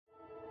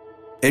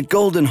At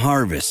Golden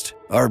Harvest,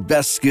 our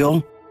best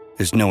skill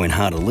is knowing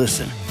how to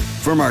listen.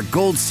 From our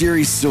Gold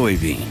Series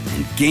soybean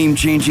and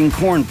game-changing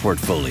corn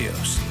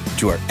portfolios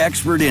to our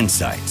expert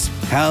insights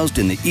housed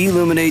in the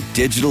Illuminate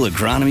digital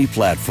agronomy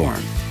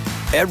platform,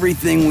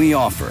 everything we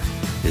offer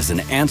is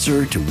an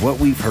answer to what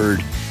we've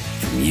heard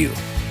from you.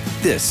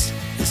 This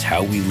is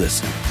how we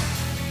listen.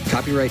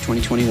 Copyright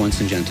 2021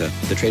 Syngenta.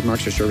 The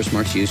trademarks or service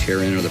marks used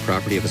herein are the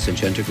property of a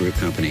Syngenta Group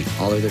company.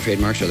 All other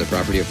trademarks are the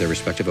property of their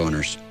respective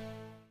owners.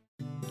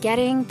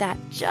 Getting that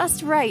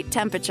just right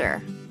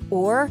temperature,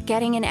 or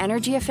getting an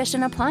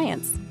energy-efficient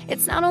appliance.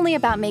 It's not only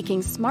about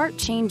making smart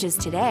changes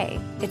today,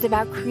 it's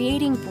about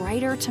creating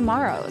brighter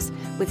tomorrows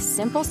with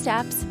simple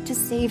steps to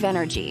save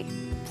energy.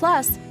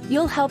 Plus,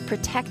 you'll help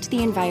protect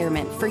the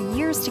environment for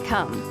years to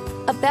come.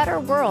 A better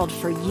world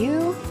for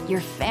you,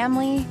 your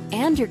family,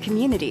 and your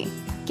community.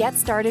 Get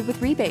started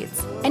with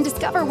rebates and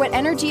discover what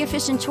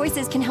energy-efficient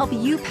choices can help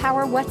you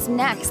power what's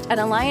next at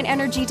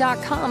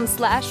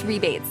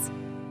AlliantEnergy.com/rebates.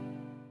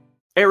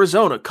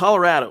 Arizona,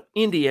 Colorado,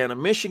 Indiana,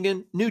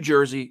 Michigan, New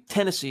Jersey,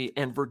 Tennessee,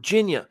 and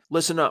Virginia.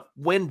 Listen up.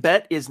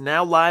 WynnBET is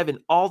now live in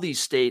all these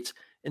states,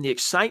 and the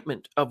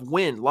excitement of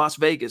Wynn Las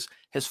Vegas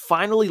has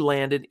finally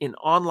landed in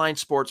online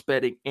sports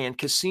betting and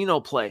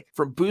casino play.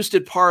 From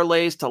boosted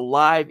parlays to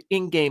live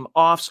in-game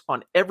offs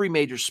on every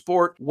major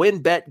sport,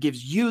 WynnBET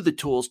gives you the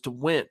tools to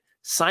win.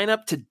 Sign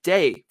up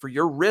today for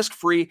your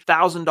risk-free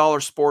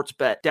 $1,000 sports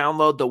bet.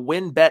 Download the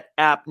WynnBET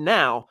app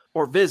now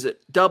or visit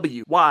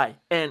wynnbet.com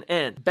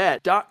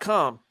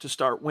to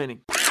start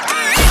winning.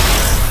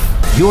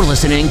 You're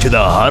listening to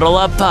the Huddle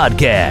Up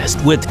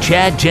Podcast with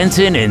Chad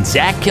Jensen and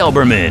Zach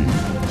Kelberman.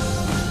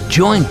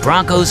 Join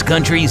Broncos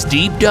Country's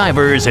deep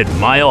divers at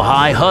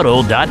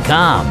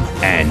milehighhuddle.com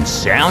and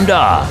sound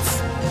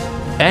off.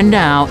 And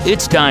now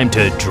it's time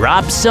to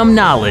drop some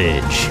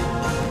knowledge.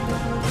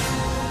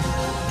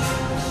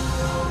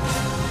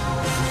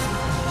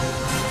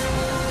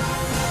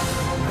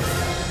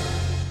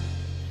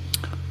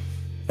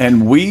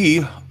 And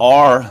we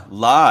are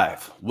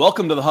live.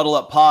 Welcome to the Huddle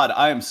Up Pod.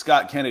 I am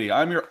Scott Kennedy.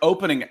 I'm your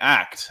opening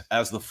act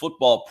as the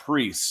football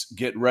priests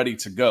get ready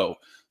to go.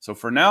 So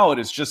for now, it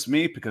is just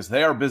me because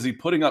they are busy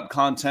putting up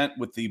content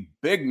with the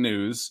big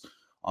news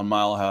on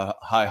Mile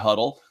High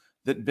Huddle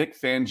that Vic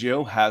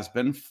Fangio has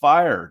been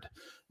fired.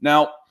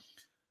 Now,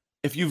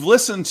 if you've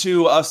listened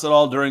to us at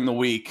all during the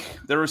week,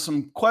 there were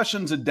some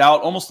questions of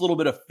doubt, almost a little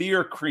bit of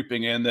fear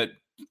creeping in that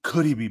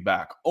could he be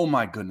back? Oh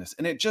my goodness.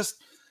 And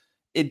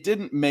it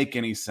didn't make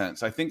any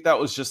sense. I think that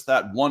was just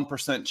that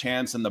 1%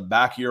 chance in the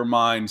back of your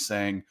mind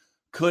saying,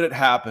 could it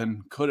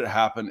happen? Could it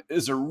happen?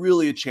 Is there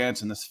really a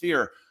chance in this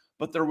fear?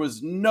 But there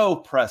was no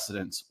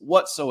precedence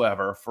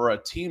whatsoever for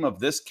a team of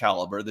this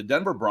caliber, the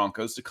Denver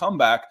Broncos, to come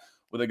back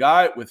with a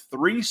guy with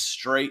 3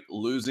 straight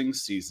losing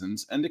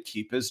seasons and to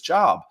keep his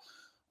job.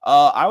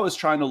 I was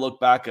trying to look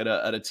back at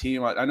a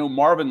team. I know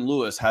Marvin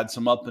Lewis had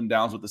some up and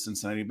downs with the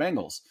Cincinnati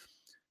Bengals.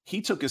 He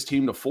took his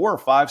team to 4 or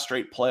 5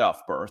 straight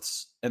playoff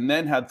berths and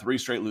then had 3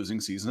 straight losing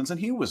seasons, and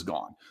he was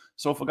gone.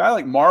 So if a guy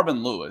like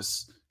Marvin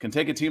Lewis can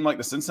take a team like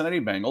the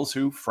Cincinnati Bengals,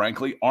 who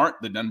frankly aren't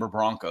the Denver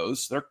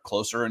Broncos, they're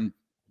closer in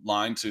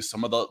line to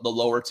some of the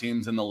lower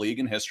teams in the league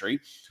in history.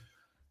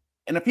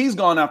 And if he's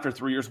gone after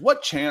 3 years,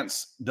 what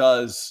chance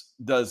does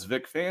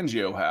Vic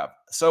Fangio have?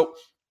 So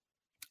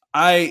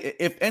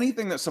if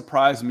anything that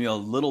surprised me a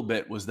little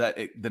bit was that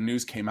the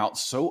news came out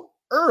so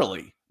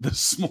early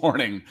this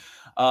morning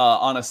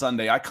on a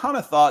Sunday. I kind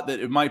of thought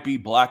that it might be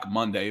Black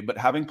Monday, but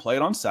having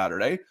played on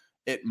Saturday,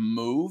 it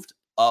moved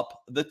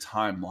up the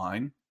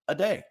timeline a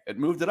day. It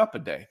moved it up a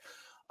day.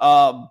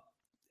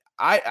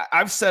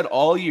 I've said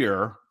all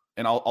year,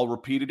 and I'll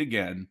repeat it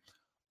again,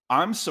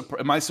 am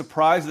I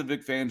surprised that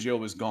Vic Fangio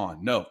was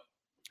gone? No.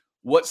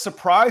 What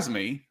surprised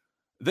me,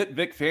 that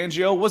Vic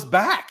Fangio was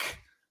back.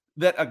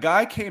 That a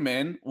guy came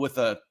in with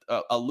had a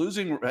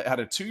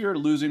 2-year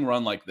losing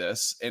run like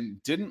this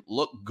and didn't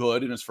look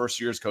good in his first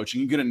year as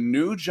coaching. You get a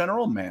new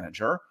general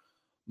manager.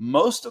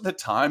 Most of the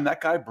time, that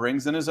guy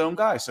brings in his own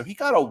guy. So he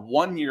got a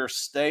 1-year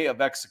stay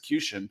of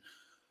execution,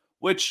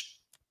 which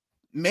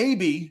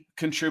maybe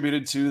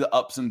contributed to the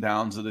ups and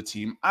downs of the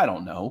team. I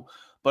don't know.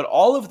 But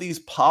all of these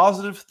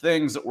positive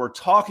things that we're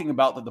talking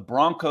about that the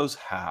Broncos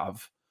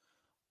have,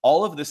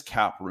 all of this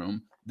cap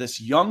room,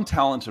 this young,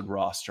 talented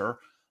roster,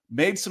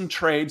 made some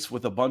trades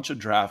with a bunch of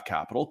draft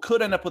capital,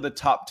 could end up with a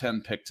top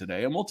 10 pick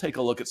today. And we'll take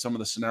a look at some of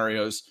the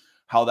scenarios,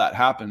 how that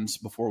happens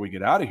before we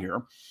get out of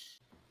here.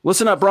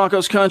 Listen up,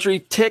 Broncos Country.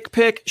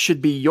 TickPick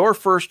should be your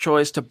first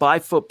choice to buy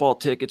football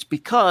tickets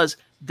because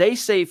they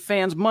save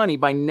fans money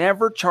by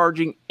never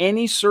charging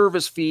any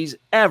service fees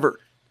ever.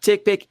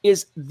 TickPick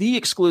is the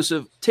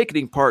exclusive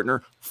ticketing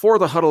partner for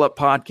the Huddle Up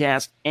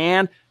podcast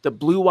and the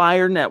Blue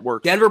Wire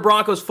Network. Denver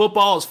Broncos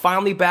football is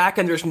finally back,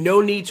 and there's no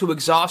need to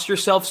exhaust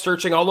yourself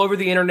searching all over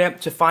the internet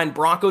to find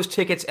Broncos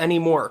tickets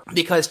anymore,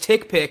 because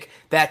TickPick,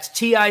 that's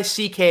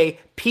TickPick,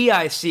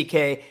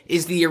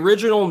 is the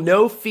original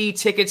no-fee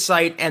ticket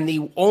site and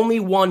the only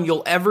one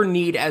you'll ever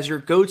need as your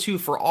go-to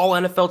for all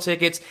NFL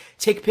tickets.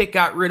 TickPick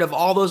got rid of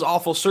all those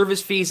awful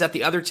service fees that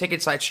the other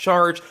ticket sites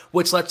charge,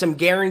 which lets them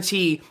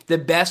guarantee the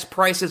best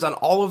prices on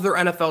all of their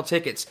NFL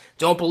tickets.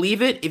 Don't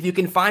believe it? If you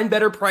can find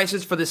better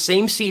prices for the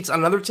same seats on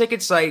another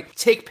ticket site,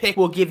 TickPick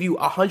will give you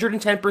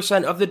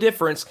 110% of the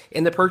difference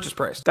in the purchase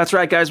price. That's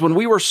right, guys. When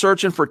we were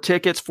searching for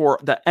tickets for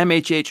the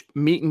MHH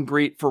meet and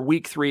greet for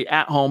Week 3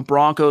 at home,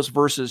 Broncos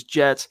versus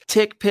Jets,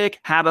 TickPick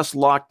had us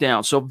locked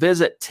down. So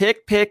visit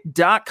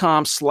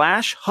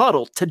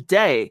tickpick.com/huddle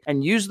today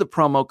and use the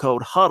promo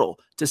code HUDDLE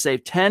to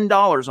save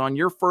 $10 on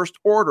your first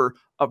order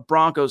of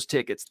Broncos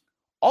tickets.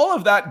 All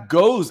of that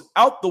goes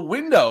out the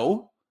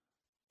window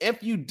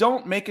if you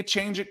don't make a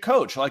change at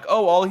coach. Like,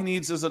 oh, all he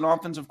needs is an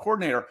offensive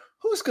coordinator.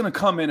 Who's going to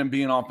come in and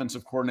be an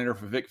offensive coordinator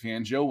for Vic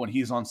Fangio when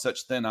he's on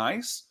such thin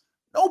ice?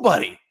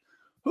 Nobody.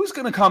 Who's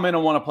going to come in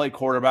and want to play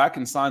quarterback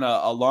and sign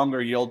a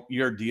longer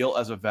year deal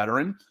as a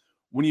veteran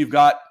when you've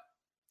got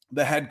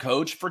the head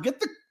coach?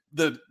 Forget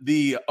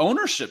the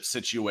ownership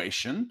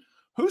situation.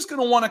 Who's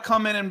going to want to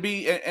come in and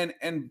be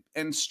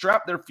and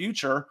strap their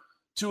future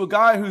to a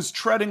guy who's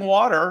treading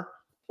water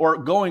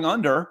or going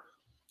under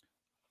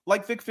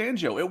like Vic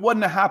Fangio? It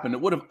wouldn't have happened.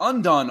 It would have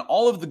undone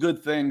all of the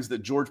good things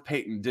that George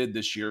Paton did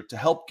this year to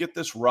help get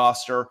this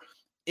roster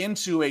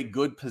into a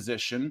good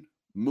position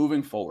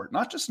moving forward.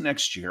 Not just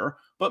next year,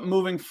 but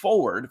moving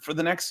forward for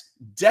the next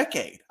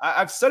decade.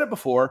 I've said it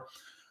before.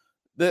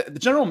 The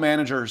general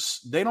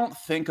managers, they don't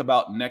think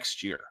about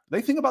next year.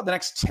 They think about the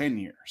next 10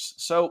 years.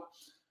 So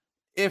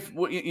if,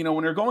 you know,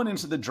 when you're going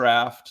into the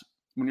draft,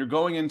 when you're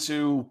going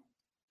into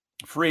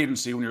free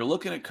agency, when you're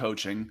looking at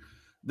coaching,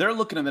 they're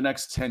looking at the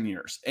next 10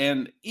 years.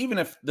 And even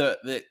if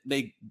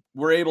they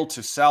were able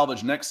to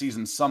salvage next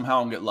season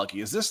somehow and get lucky,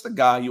 is this the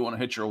guy you want to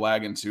hitch your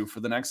wagon to for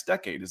the next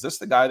decade? Is this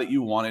the guy that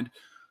you wanted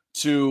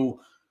to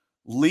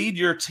lead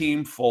your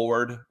team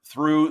forward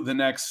through the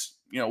next,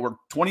 we're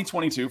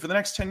 2022 for the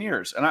next 10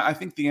 years? And I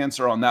think the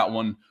answer on that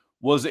one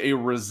was a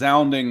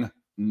resounding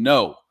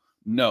no.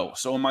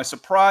 So am I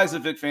surprised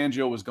that Vic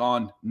Fangio was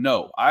gone?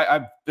 No.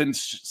 I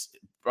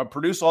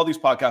produce all these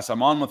podcasts.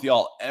 I'm on with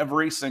y'all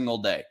every single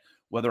day,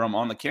 whether I'm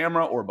on the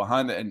camera or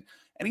behind it. And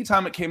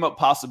anytime it came up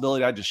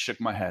possibility, I just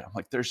shook my head. I'm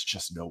like, there's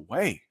just no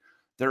way.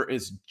 There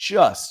is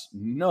just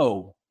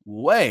no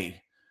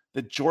way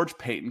that George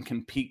Paton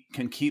can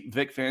keep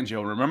Vic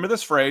Fangio. Remember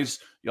this phrase.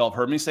 Y'all have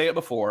heard me say it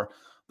before.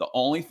 The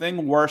only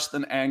thing worse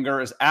than anger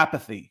is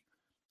apathy.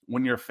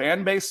 When your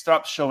fan base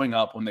stops showing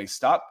up, when they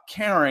stop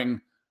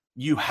caring,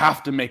 you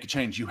have to make a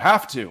change. You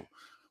have to.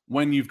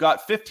 When you've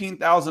got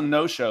 15,000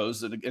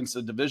 no-shows against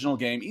a divisional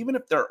game, even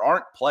if there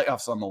aren't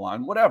playoffs on the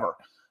line, whatever,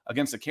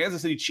 against the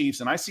Kansas City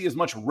Chiefs, and I see as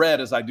much red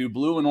as I do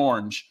blue and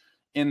orange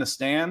in the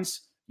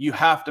stands, you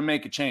have to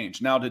make a change.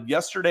 Now, did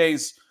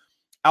yesterday's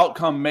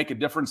outcome make a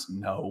difference?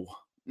 No.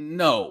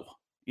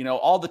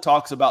 All the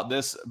talks about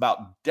this,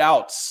 about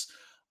doubts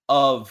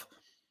of,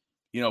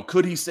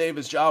 could he save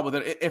his job with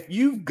it? If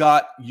you've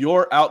got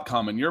your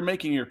outcome and you're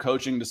making your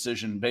coaching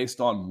decision based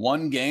on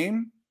one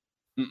game,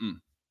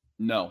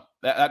 no,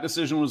 that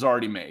decision was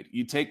already made.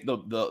 You take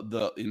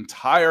the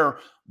entire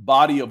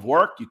body of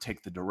work, you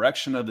take the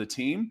direction of the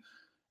team,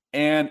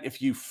 and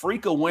if you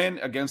freak a win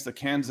against the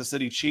Kansas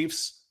City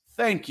Chiefs,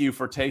 thank you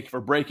for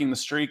breaking the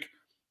streak.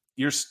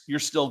 You're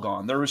still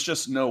gone. There was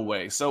just no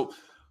way. So,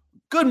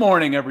 good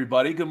morning,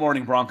 everybody. Good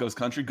morning, Broncos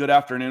country. Good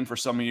afternoon for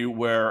some of you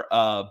where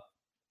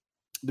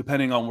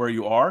depending on where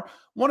you are. I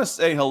want to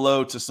say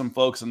hello to some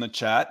folks in the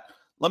chat.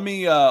 Let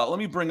me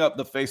bring up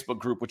the Facebook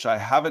group, which I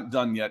haven't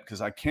done yet because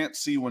I can't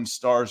see when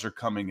stars are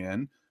coming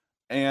in,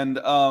 and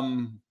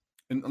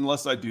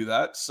unless I do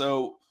that.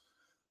 So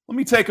let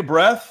me take a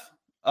breath.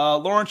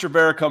 Lawrence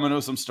Rivera coming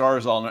with some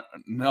stars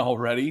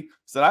already.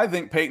 Said, I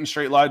think Paton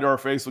straight lied to our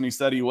face when he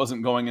said he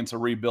wasn't going into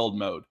rebuild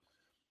mode.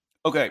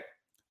 Okay,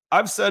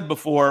 I've said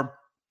before,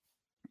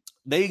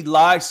 they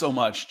lie so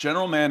much.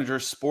 General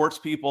managers, sports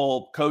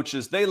people,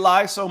 coaches, they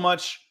lie so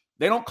much.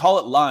 They don't call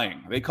it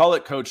lying. They call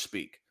it coach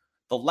speak.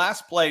 The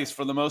last place,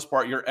 for the most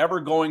part, you're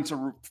ever going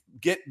to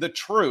get the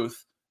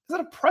truth is at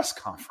a press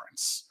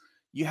conference.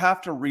 You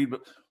have to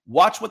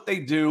watch what they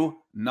do,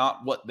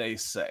 not what they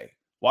say.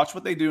 Watch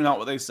what they do, not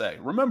what they say.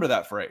 Remember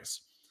that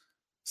phrase.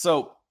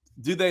 So,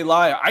 do they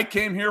lie? I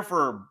came here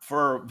for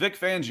Vic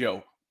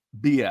Fangio.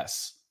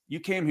 BS. You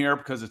came here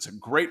because it's a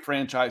great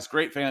franchise,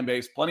 great fan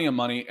base, plenty of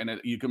money,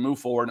 and you can move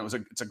forward. And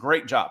it's a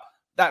great job.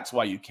 That's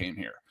why you came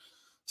here.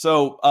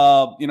 So,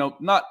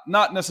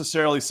 not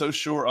necessarily so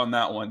sure on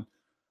that one.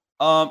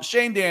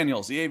 Shane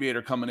Daniels, the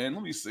Aviator, coming in.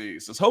 Let me see. He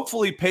says,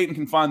 hopefully Paton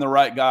can find the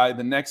right guy,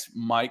 the next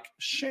Mike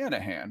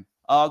Shanahan.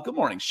 Good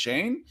morning,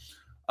 Shane,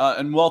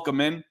 and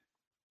welcome in.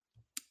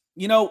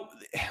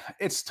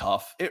 It's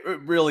tough. It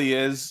really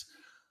is.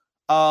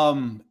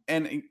 And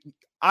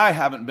I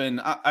haven't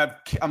been.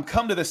 I'm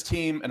come to this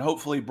team and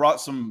hopefully brought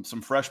some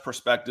fresh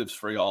perspectives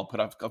for y'all. But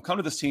I've come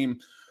to this team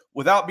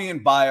without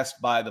being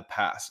biased by the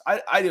past.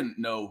 I didn't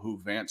know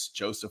who Vance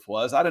Joseph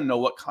was. I didn't know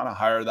what kind of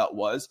hire that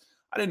was.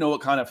 I didn't know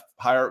what kind of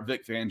hire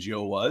Vic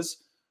Fangio was.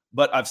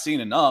 But I've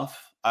seen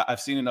enough.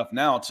 I've seen enough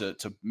now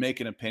to make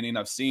an opinion.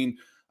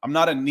 I'm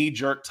not a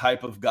knee-jerk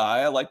type of guy.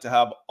 I like to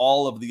have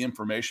all of the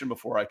information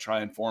before I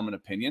try and form an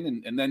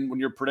opinion. And then when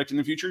you're predicting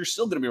the future, you're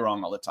still going to be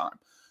wrong all the time.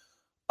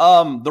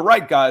 The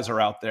right guys are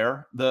out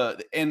there.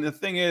 And the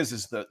thing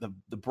is the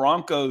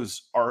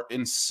Broncos are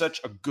in such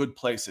a good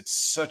place. It's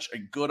such a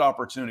good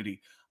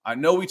opportunity. I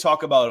know we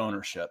talk about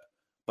ownership,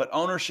 but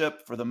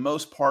ownership for the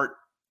most part,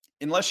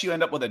 unless you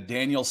end up with a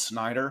Daniel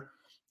Snyder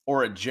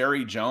or a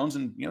Jerry Jones,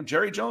 and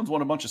Jerry Jones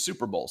won a bunch of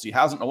Super Bowls. He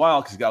hasn't in a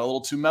while because he got a little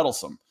too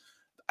meddlesome.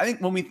 I think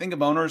when we think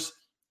of owners,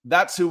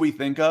 that's who we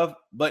think of.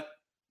 But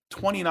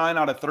 29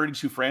 out of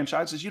 32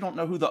 franchises, you don't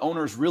know who the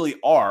owners really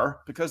are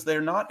because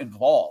they're not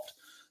involved.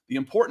 The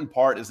important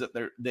part is that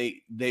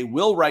they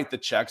will write the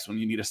checks when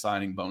you need a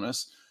signing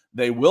bonus.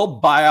 They will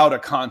buy out a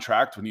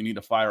contract when you need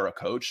to fire a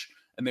coach,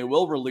 and they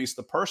will release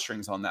the purse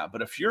strings on that.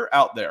 But if you're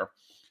out there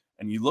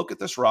and you look at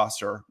this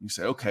roster, you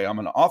say, okay, I'm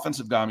an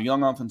offensive guy. I'm a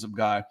young offensive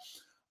guy.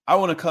 I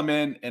want to come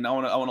in and I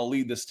want to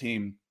lead this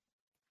team.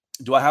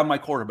 Do I have my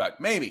quarterback?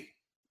 Maybe.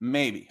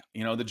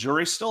 The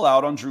jury's still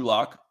out on Drew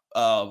Lock,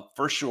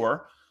 for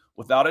sure,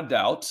 without a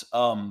doubt.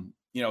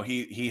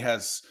 He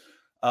has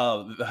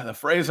the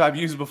phrase I've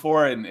used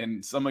before,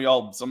 and some of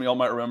y'all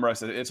might remember. I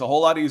said it's a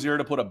whole lot easier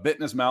to put a bit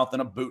in his mouth than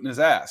a boot in his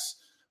ass.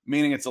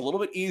 Meaning, it's a little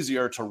bit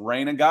easier to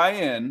rein a guy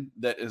in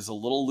that is a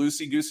little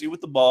loosey-goosey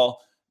with the ball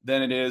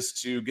than it is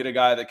to get a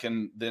guy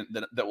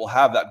that will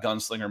have that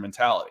gunslinger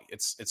mentality.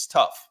 It's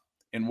tough.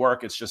 In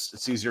work,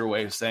 it's easier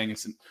way of saying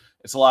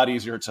it's a lot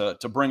easier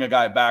to bring a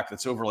guy back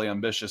that's overly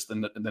ambitious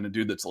than a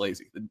dude that's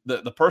lazy.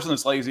 The person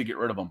that's lazy, get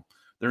rid of them.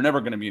 They're never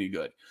going to be any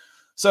good.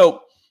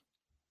 So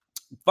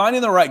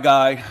finding the right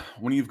guy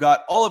when you've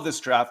got all of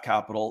this draft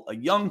capital, a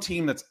young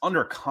team that's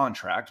under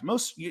contract,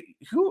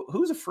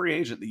 who's a free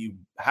agent that you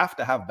have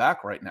to have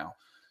back right now?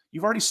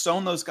 You've already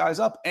sewn those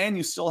guys up, and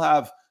you still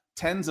have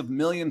tens of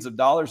millions of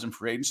dollars in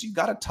free agency. You've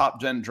got a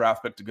top gen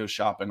draft pick to go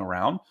shopping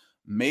around.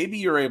 Maybe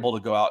you're able to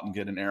go out and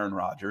get an Aaron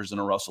Rodgers and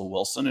a Russell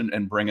Wilson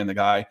and bring in the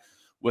guy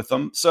with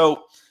them.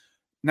 So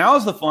now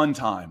is the fun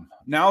time.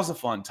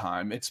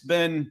 It's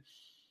been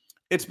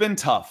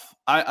tough.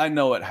 I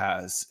know it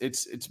has.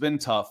 It's been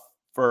tough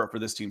for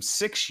this team.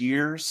 6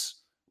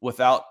 years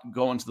without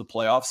going to the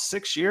playoffs.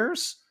 6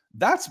 years.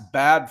 That's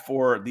bad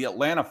for the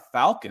Atlanta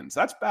Falcons.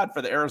 That's bad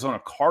for the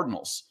Arizona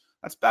Cardinals.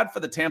 That's bad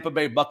for the Tampa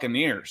Bay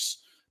Buccaneers,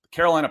 the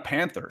Carolina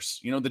Panthers,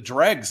 the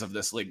dregs of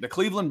this league, the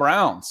Cleveland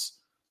Browns,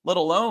 let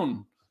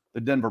alone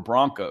the Denver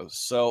Broncos.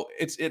 So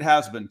it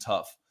has been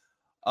tough.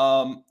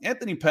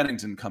 Anthony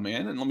Pennington come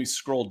in, and let me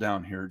scroll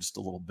down here just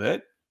a little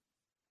bit.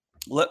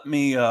 Let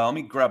me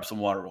grab some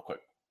water real quick.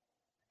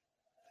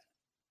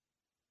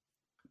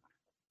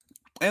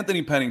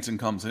 Anthony Pennington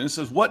comes in and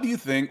says, who do you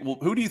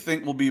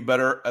think will be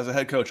better as a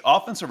head coach,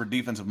 offensive or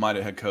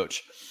defensive-minded head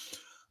coach?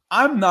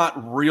 I'm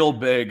not real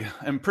big,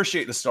 and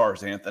appreciate the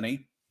stars,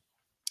 Anthony.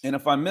 And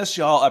if I miss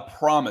y'all, I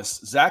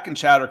promise, Zach and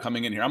Chad are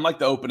coming in here. I'm like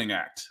the opening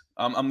act.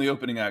 I'm the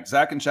opening act.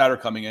 Zach and Chad are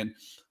coming in.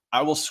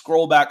 I will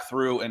scroll back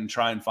through and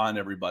try and find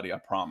everybody, I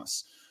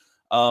promise.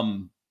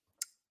 I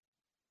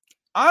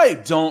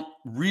don't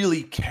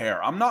really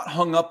care. I'm not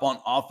hung up on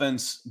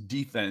offense,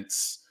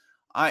 defense.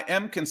 I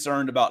am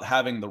concerned about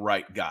having the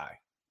right guy.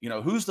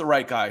 Who's the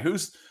right guy?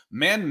 Who's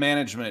man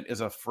management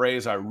is a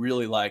phrase I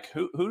really like.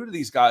 Who do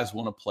these guys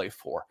want to play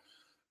for?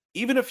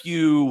 Even if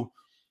you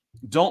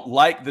don't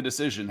like the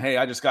decision, hey,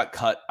 I just got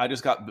cut, I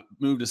just got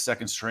moved to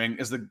second string,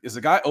 is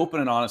the guy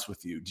open and honest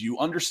with you? Do you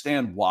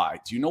understand why?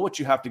 Do you know what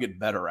you have to get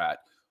better at?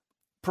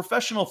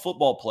 Professional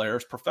football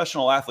players,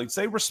 professional athletes,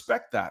 they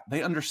respect that.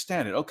 They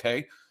understand it.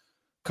 Okay,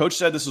 coach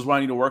said this is what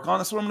I need to work on.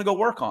 That's what I'm going to go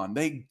work on.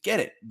 They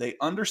get it. They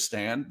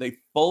understand. They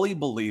fully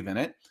believe in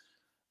it.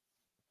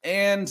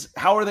 And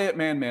how are they at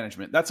man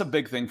management? That's a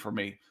big thing for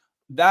me.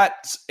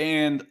 That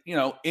and,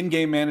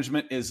 in-game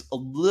management is a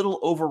little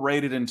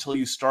overrated until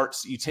you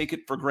take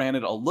it for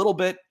granted a little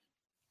bit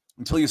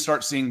until you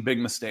start seeing big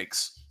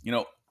mistakes,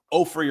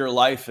 for your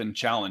life and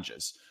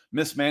challenges,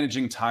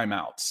 mismanaging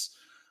timeouts.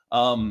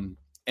 And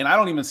I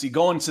don't even see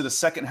going to the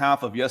second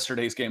half of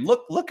yesterday's game.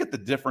 Look at the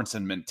difference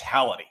in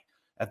mentality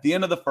at the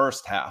end of the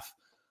first half.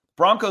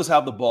 Broncos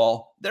have the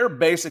ball. They're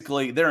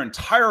basically their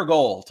entire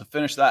goal to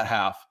finish that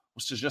half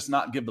was to just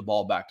not give the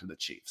ball back to the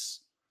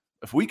Chiefs.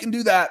 If we can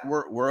do that,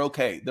 we're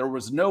okay. There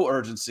was no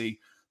urgency.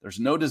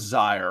 There's no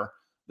desire.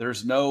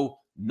 There's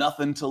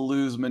nothing to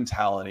lose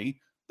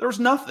mentality. There's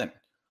nothing.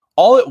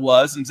 All it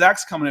was, and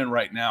Zach's coming in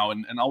right now,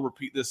 and I'll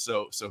repeat this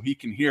so he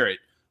can hear it.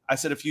 I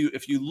said, if you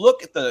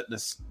look at the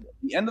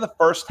end of the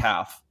first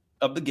half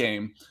of the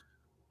game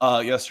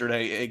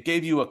yesterday, it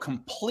gave you a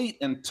complete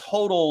and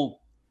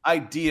total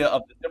idea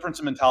of the difference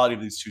in mentality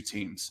of these two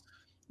teams.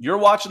 You're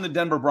watching the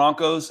Denver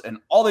Broncos, and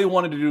all they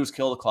wanted to do is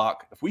kill the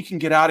clock. If we can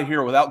get out of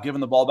here without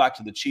giving the ball back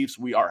to the Chiefs,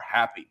 we are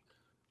happy.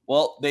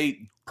 Well,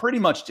 they pretty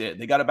much did.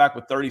 They got it back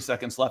with 30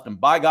 seconds left. And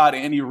by God,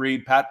 Andy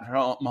Reid, Pat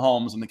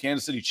Mahomes, and the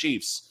Kansas City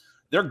Chiefs,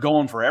 they're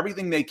going for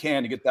everything they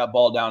can to get that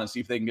ball down and see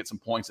if they can get some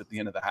points at the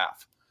end of the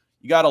half.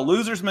 You got a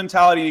loser's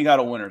mentality, and you got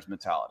a winner's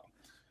mentality.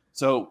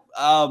 So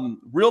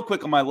real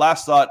quick on my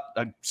last thought,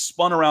 I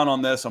spun around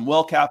on this. I'm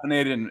well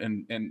caffeinated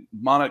and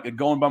Monica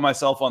going by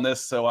myself on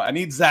this. So I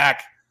need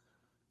Zach.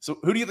 So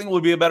who do you think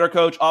will be a better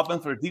coach,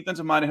 offensive or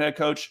defensive-minded head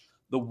coach?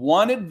 The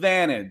one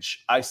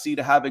advantage I see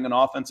to having an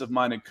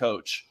offensive-minded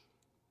coach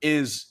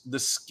is the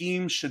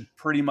scheme should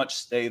pretty much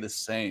stay the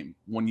same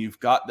when you've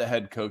got the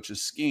head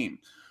coach's scheme.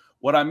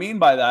 What I mean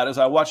by that is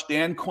I watched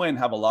Dan Quinn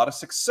have a lot of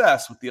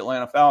success with the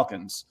Atlanta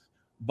Falcons,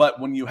 but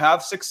when you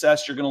have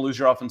success, you're going to lose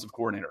your offensive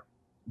coordinator.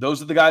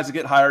 Those are the guys that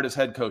get hired as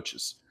head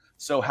coaches.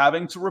 So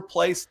having to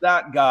replace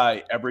that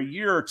guy every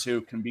year or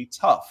two can be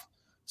tough.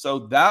 So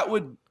that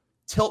would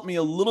tilt me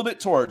a little bit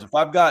towards if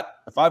I've got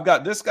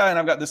this guy and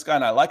I've got this guy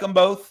and I like them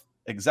both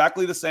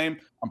exactly the same,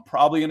 I'm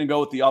probably going to go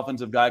with the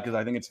offensive guy because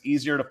I think it's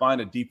easier to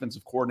find a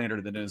defensive coordinator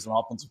than it is an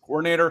offensive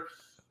coordinator.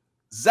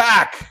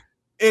 Zach,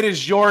 it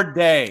is your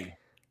day.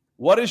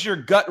 What is your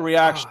gut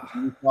reaction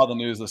when you saw the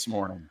news this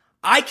morning?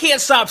 I can't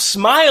stop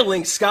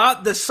smiling,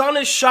 Scott. The sun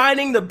is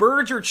shining. The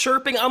birds are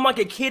chirping. I'm like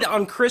a kid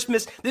on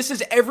Christmas. This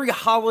is every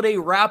holiday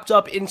wrapped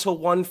up into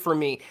one for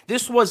me.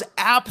 This was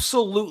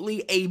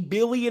absolutely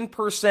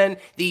 1,000,000,000%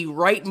 the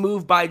right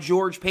move by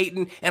George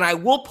Paton. And I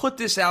will put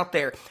this out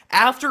there.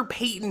 After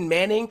Peyton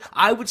Manning,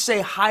 I would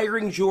say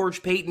hiring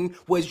George Paton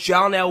was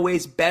John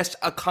Elway's best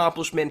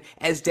accomplishment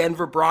as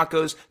Denver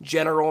Broncos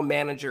general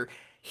manager.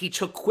 He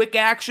took quick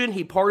action.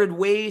 He parted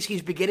ways.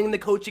 He's beginning the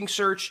coaching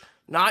search.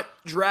 Not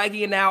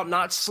dragging it out,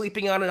 not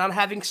sleeping on it, not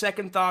having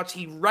second thoughts.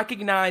 He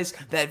recognized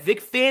that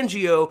Vic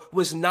Fangio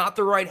was not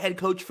the right head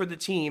coach for the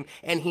team,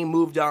 and he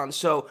moved on.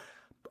 So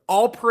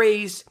all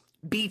praise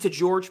be to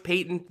George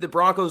Paton. The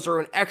Broncos are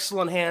in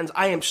excellent hands.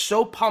 I am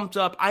so pumped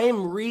up. I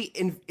am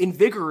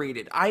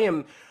reinvigorated.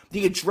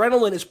 The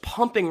adrenaline is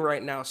pumping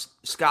right now,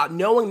 Scott,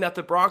 knowing that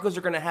the Broncos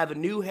are going to have a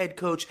new head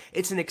coach.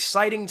 It's an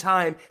exciting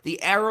time. The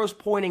arrow's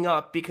pointing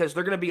up because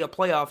they're going to be a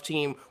playoff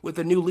team with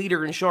a new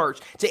leader in charge.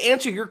 To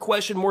answer your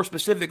question more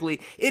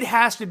specifically, it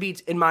has to be,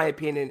 in my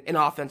opinion, an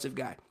offensive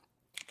guy.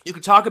 You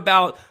could talk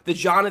about the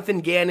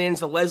Jonathan Gannons,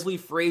 the Leslie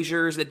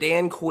Frazier's, the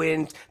Dan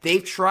Quinns.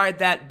 They've tried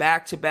that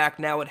back-to-back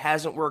now. It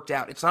hasn't worked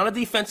out. It's not a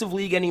defensive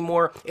league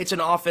anymore. It's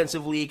an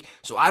offensive league.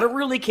 So I don't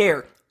really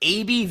care.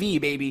 ABV,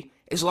 baby.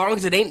 As long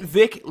as it ain't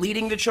Vic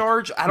leading the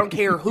charge, I don't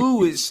care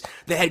who is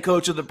the head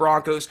coach of the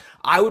Broncos.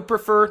 I would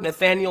prefer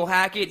Nathaniel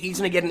Hackett. He's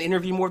going to get an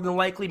interview more than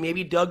likely.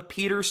 Maybe Doug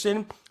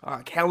Peterson,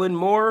 Kellen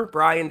Moore,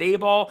 Brian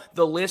Daboll.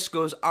 The list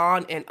goes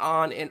on and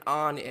on and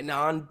on and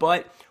on.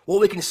 But what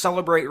we can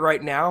celebrate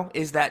right now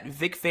is that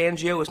Vic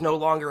Fangio is no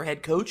longer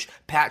head coach.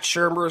 Pat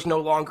Shurmur is no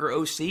longer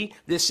OC.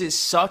 This is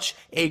such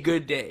a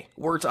good day.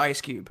 Words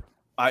Ice Cube.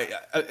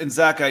 And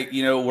Zach,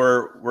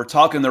 we're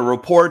talking the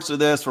reports of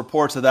this,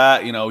 reports of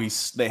that.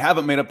 They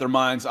haven't made up their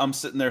minds. I'm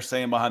sitting there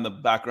saying behind the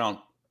background,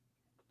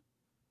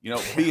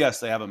 BS.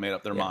 They haven't made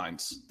up their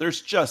minds.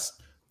 There's just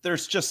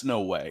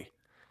no way.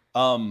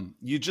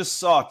 You just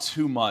saw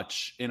too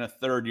much in a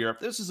third year. If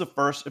this is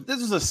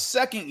a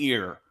second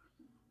year,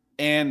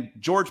 and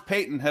George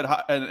Paton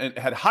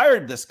had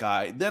hired this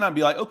guy, then I'd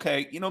be like,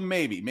 okay,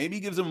 maybe he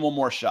gives him one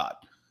more shot.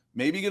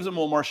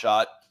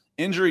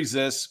 Injuries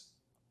this.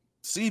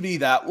 CB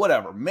that,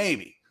 whatever,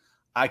 maybe.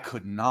 I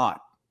could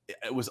not.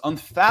 It was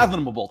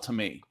unfathomable to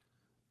me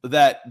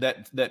that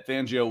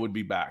Fangio would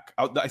be back.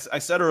 I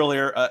said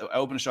earlier, I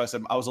opened the show, I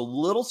said I was a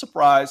little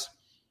surprised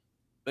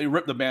they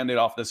ripped the Band-Aid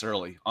off this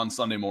early on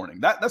Sunday morning.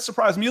 That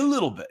surprised me a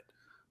little bit.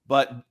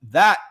 But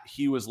that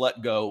he was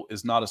let go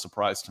is not a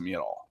surprise to me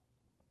at all.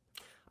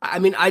 I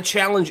mean, I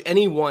challenge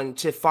anyone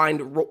to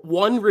find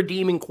one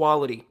redeeming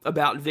quality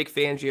about Vic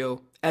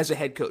Fangio as a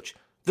head coach.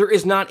 There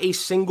is not a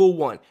single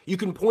one. You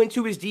can point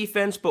to his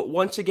defense, but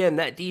once again,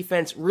 that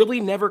defense really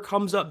never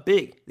comes up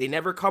big. They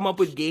never come up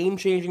with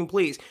game-changing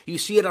plays. You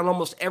see it on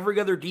almost every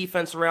other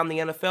defense around the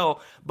NFL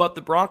but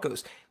the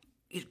Broncos.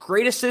 He's a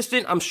great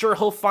assistant. I'm sure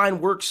he'll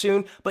find work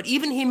soon. But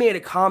even he made a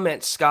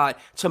comment, Scott,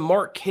 to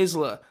Mark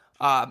Kisla,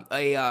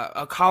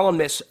 a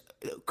columnist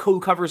who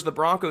covers the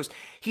Broncos.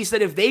 He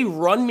said, if they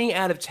run me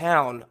out of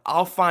town,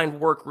 I'll find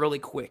work really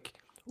quick.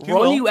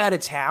 Run you out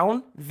of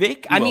town,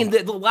 Vic? I mean,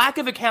 the lack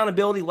of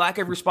accountability, lack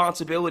of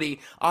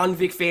responsibility on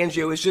Vic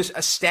Fangio is just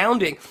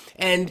astounding.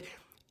 And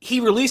he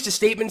released a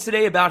statement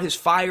today about his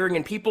firing,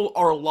 and people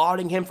are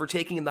lauding him for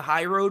taking the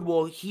high road.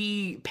 Well,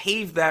 he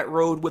paved that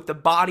road with the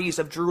bodies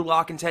of Drew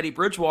Lock and Teddy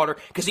Bridgewater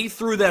because he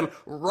threw them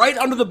right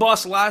under the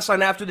bus last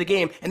night after the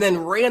game and then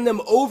ran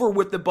them over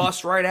with the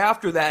bus right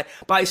after that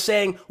by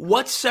saying,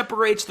 what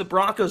separates the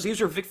Broncos?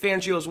 These are Vic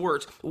Fangio's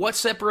words. What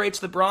separates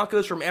the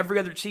Broncos from every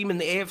other team in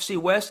the AFC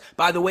West?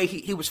 By the way,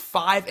 he was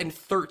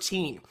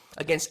 5-13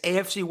 against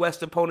AFC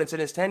West opponents in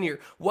his tenure.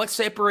 What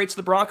separates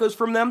the Broncos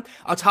from them?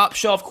 A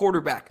top-shelf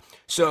quarterback.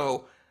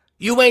 So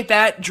You ain't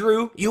that,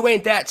 Drew. You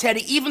ain't that,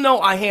 Teddy, even though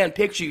I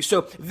handpicked you.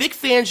 So Vic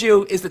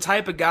Fangio is the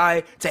type of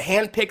guy to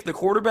handpick the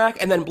quarterback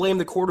and then blame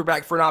the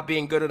quarterback for not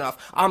being good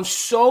enough. I'm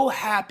so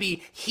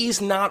happy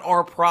he's not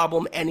our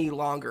problem any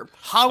longer.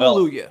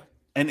 Hallelujah.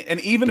 Well, and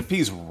even if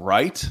he's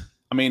right,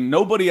 I mean,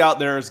 nobody out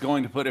there is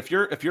going to put, if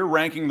you're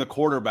ranking the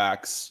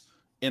quarterbacks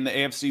in the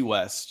AFC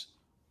West,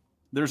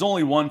 there's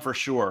only one for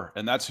sure,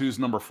 and that's who's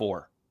number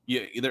 4.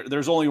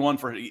 There's only one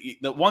for the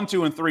 1,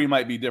 2, and 3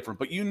 might be different,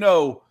 but you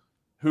know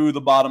who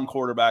the bottom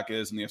quarterback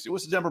is in the AFC.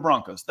 What's the Denver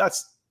Broncos?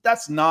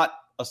 That's not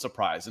a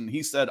surprise. And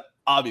he said,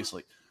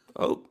 obviously.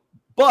 Oh,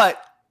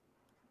 but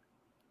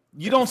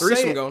you don't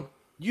say it. Going.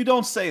 You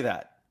don't say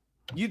that.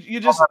 You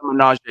just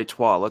menage a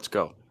trois. Let's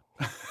go.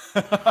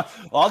 Well,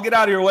 I'll get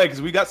out of your way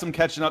because we got some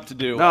catching up to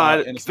do.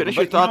 No, finish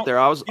your thought there.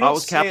 I was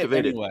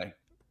captivated. Anyway,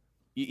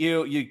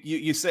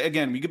 you say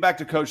again. We get back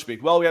to coach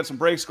speak. Well, we had some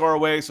breaks go our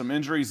way, some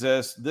injuries,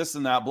 this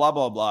and that, blah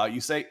blah blah.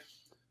 You say.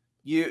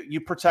 You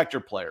protect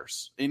your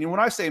players. And when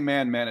I say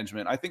man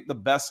management, I think the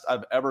best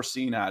I've ever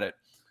seen at it,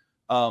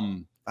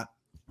 I'm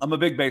a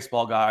big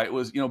baseball guy. It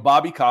was,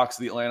 Bobby Cox,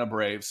 the Atlanta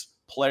Braves.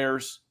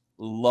 Players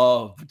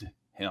loved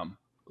him.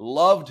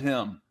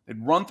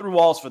 They'd run through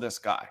walls for this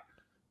guy.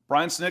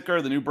 Brian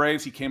Snitker, the new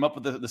Braves, he came up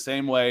with the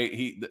same way.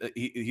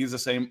 He's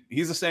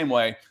the same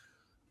way.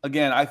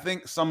 Again, I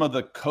think some of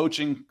the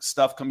coaching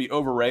stuff can be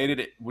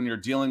overrated when you're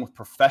dealing with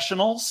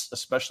professionals,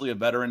 especially a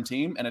veteran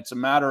team. And it's a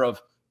matter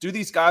of, do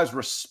these guys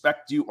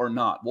respect you or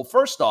not? Well,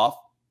 first off,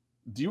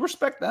 do you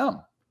respect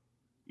them?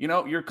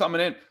 You're coming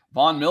in.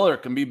 Von Miller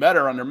can be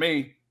better under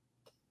me.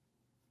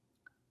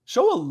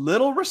 Show a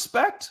little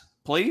respect,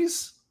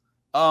 please.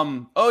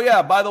 Oh,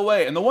 yeah, by the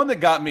way, and the one that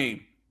got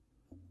me,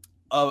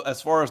 as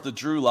far as the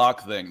Drew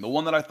Lock thing, the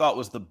one that I thought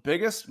was the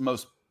biggest,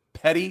 most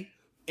petty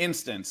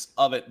instance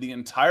of it the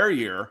entire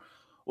year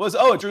was,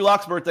 Drew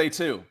Lock's birthday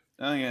too.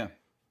 Oh, yeah.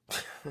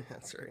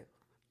 That's right.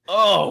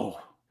 Oh.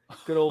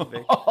 Good old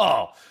Vic.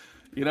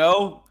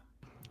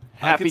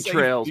 Happy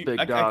trails, big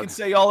dog. I can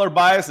say y'all are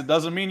biased. It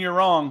doesn't mean you're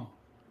wrong.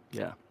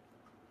 Yeah.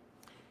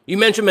 You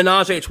mentioned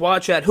Menage a Trois,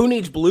 Chat. Who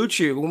needs Blue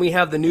Chew when we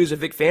have the news of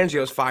Vic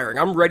Fangio's firing?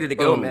 I'm ready to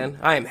go, man.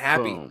 I am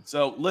happy. Boom.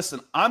 So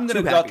listen, I'm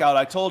going to duck out.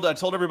 I told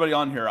everybody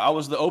on here I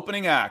was the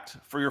opening act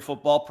for your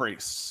football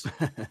priests.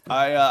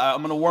 I'm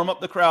going to warm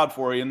up the crowd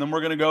for you, and then we're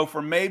going to go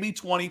for maybe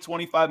 20,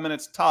 25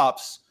 minutes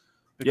tops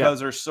because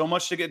there's so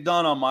much to get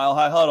done on Mile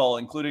High Huddle,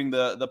 including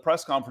the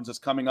press conference that's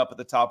coming up at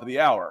the top of the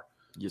hour.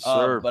 Yes,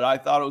 sir. But I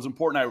thought it was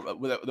important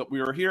that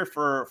we were here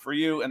for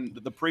you, and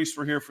the priests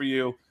were here for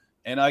you.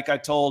 And like I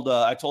told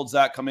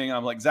Zach coming in,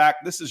 I'm like,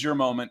 Zach, this is your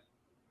moment.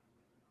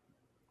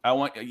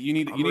 You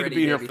need to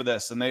be here for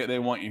this, and they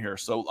want you here.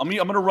 So I'm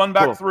going to run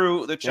back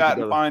through the chat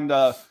and find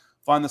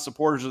the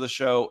supporters of the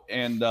show.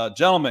 And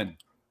gentlemen,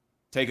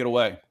 take it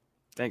away.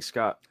 Thanks,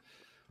 Scott.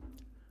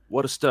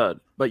 What a stud!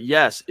 But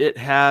yes, it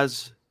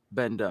has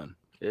been done.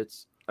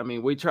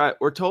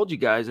 We're told you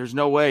guys, there's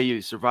no way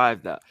you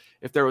survived that.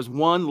 If there was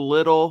one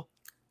little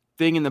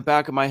thing in the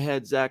back of my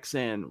head, Zach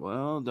saying,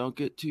 well, don't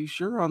get too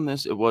sure on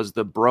this, it was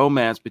the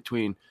bromance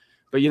between.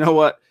 But you know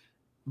what?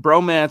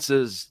 Bromance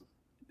is,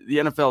 the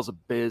NFL is a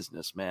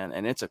business, man,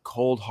 and it's a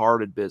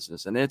cold-hearted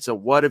business, and it's a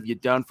what have you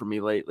done for me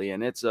lately,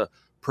 and it's a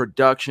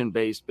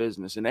production-based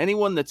business. And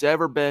anyone that's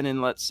ever been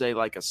in, let's say,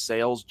 like a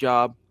sales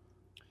job,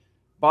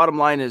 bottom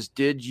line is,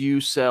 did you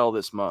sell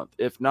this month?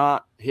 If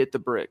not, hit the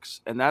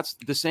bricks. And that's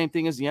the same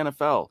thing as the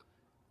NFL.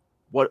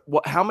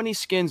 How many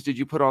skins did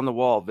you put on the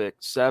wall, Vic?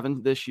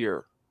 7 this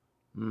year.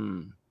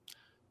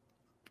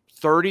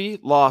 30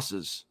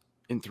 losses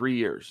in 3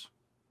 years.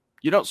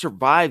 You don't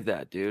survive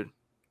that, dude.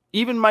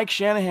 Even Mike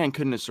Shanahan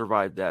couldn't have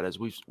survived that, as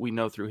we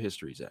know through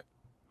history, Zach.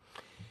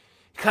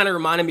 Kind of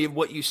reminded me of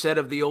what you said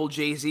of the old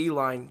Jay-Z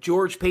line.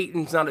 George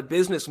Payton's not a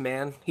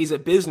businessman. He's a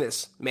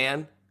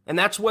businessman. And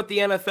that's what the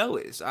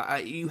NFL is.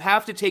 You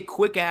have to take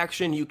quick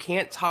action. You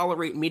can't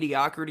tolerate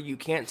mediocrity. You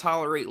can't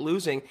tolerate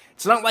losing.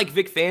 It's not like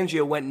Vic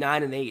Fangio went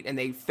 9-8 and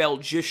they fell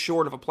just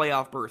short of a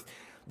playoff berth.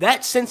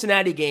 That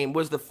Cincinnati game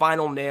was the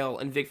final nail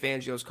in Vic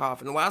Fangio's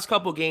coffin. The last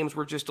couple games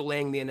were just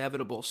delaying the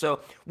inevitable.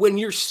 So when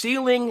your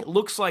ceiling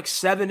looks like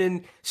 7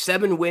 wins,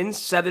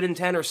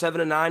 7-10, or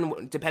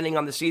 7-9, depending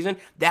on the season,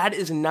 that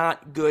is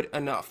not good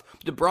enough.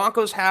 The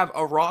Broncos have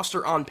a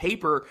roster on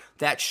paper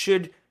that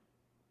should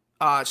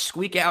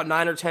squeak out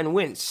 9 or 10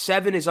 wins.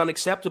 7 is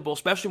unacceptable,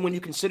 especially when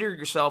you consider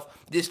yourself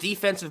this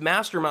defensive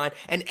mastermind,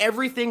 and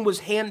everything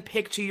was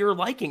handpicked to your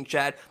liking,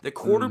 Chad. The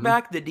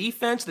quarterback, the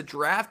defense, the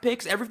draft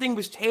picks, everything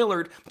was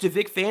tailored to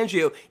Vic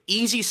Fangio.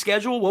 Easy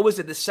schedule. What was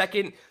it? The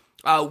second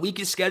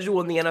weakest schedule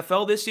in the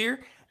NFL this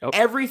year? Yep.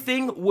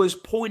 Everything was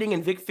pointing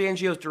in Vic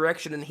Fangio's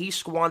direction, and he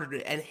squandered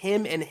it. And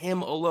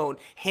him alone.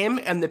 Him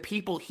and the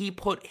people he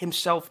put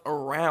himself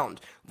around,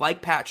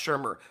 like Pat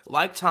Shurmur,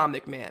 like Tom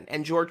McMahon,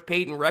 and George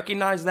Payton,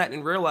 recognized that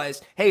and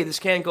realized, hey, this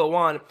can't go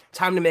on.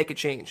 Time to make a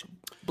change.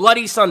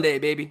 Bloody Sunday,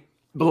 baby.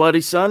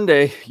 Bloody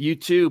Sunday. You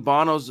too.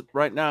 Bono's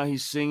right now.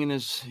 He's singing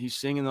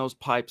those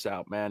pipes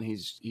out, man.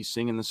 He's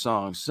singing the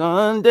song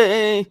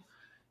Sunday.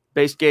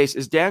 Base case.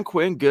 Is Dan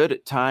Quinn good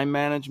at time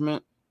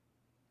management?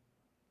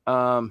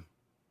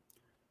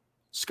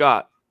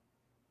 Scott,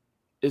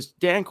 is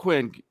Dan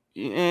Quinn,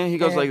 he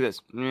goes like this.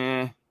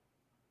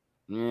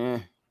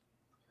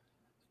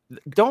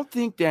 Don't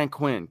think Dan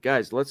Quinn.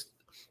 Guys,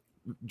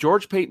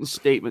 George Paton's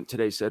statement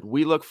today said,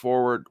 we look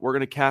forward. We're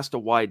going to cast a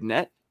wide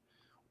net.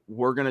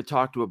 We're going to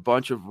talk to a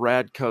bunch of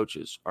rad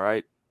coaches. All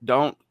right.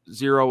 Don't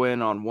zero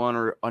in on one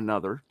or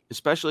another,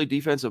 especially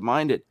defensive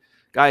minded.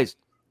 Guys,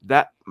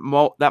 that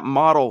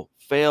model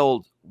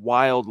failed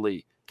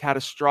wildly,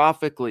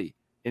 catastrophically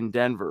in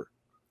Denver.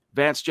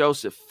 Vance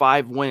Joseph,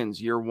 5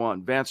 wins year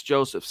 1. Vance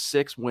Joseph,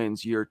 6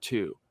 wins year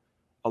 2.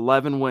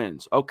 11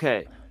 wins.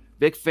 Okay.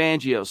 Vic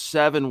Fangio,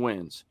 7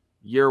 wins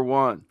year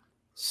 1.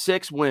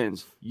 6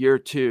 wins year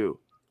 2.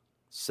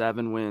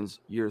 7 wins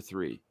year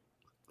 3.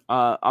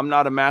 I'm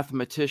not a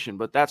mathematician,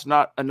 but that's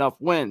not enough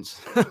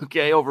wins.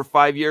 Okay, over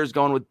 5 years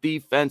going with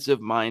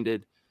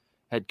defensive-minded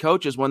head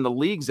coaches when the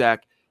league,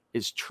 Zach,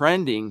 is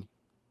trending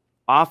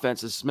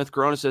offense. As Smith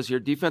Corona says here,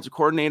 defensive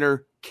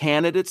coordinator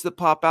candidates that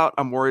pop out,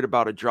 I'm worried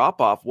about a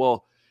drop-off.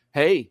 Well,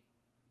 hey,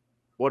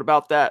 what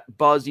about that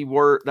buzzy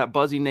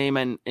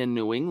name in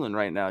New England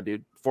right now,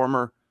 dude?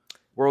 Former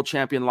world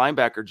champion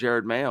linebacker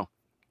Jared Mayo.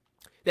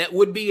 That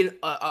would be an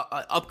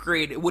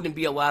upgrade. It wouldn't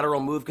be a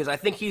lateral move because I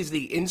think he's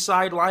the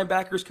inside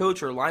linebackers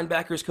coach or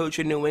linebackers coach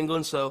in New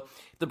England. So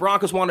if the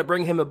Broncos want to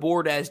bring him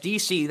aboard as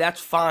DC, that's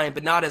fine,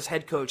 but not as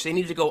head coach. They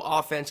need to go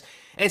offense.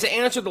 And to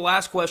answer the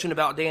last question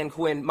about Dan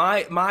Quinn,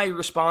 my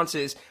response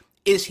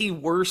is he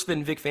worse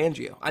than Vic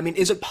Fangio? I mean,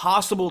 is it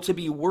possible to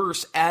be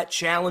worse at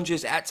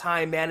challenges, at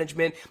time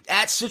management,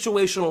 at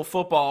situational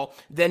football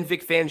than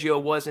Vic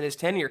Fangio was in his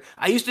tenure?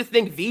 I used to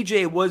think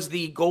VJ was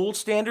the gold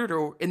standard,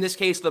 or in this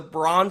case, the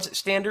bronze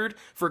standard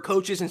for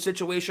coaches in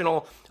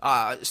situational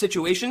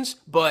situations,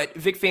 but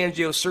Vic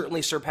Fangio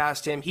certainly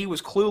surpassed him. He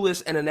was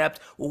clueless and inept,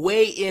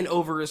 way in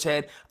over his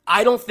head.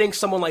 I don't think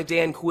someone like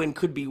Dan Quinn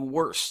could be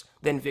worse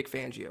than Vic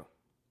Fangio.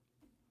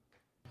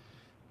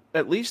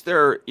 At least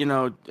I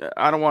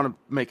don't want to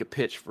make a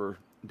pitch for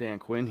Dan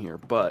Quinn here,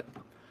 but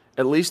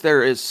at least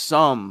there is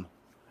some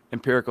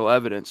empirical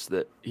evidence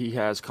that he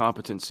has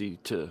competency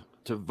to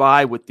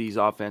vie with these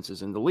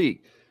offenses in the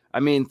league.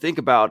 I mean, think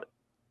about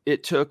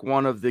it. Took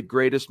one of the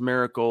greatest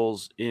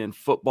miracles in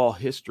football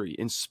history,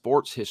 in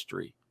sports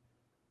history,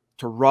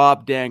 to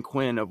rob Dan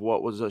Quinn of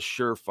what was a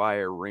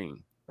surefire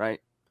ring,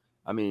 right?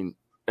 I mean,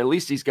 at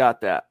least he's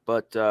got that.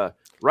 But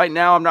right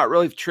now, I'm not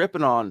really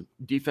tripping on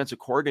defensive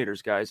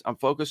coordinators, guys. I'm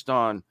focused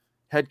on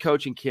head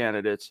coaching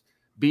candidates.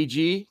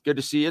 BG, good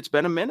to see you. It's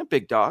been a minute,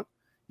 big dog.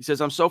 He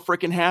says, I'm so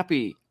freaking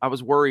happy. I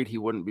was worried he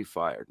wouldn't be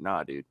fired.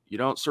 Nah, dude. You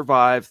don't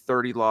survive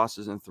 30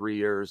 losses in 3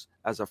 years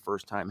as a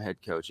first-time head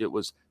coach. It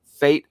was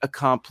fait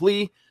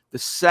accompli the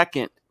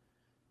second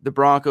the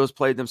Broncos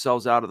played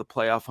themselves out of the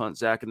playoff hunt,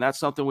 Zach. And that's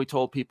something we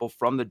told people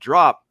from the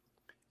drop.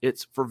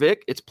 It's for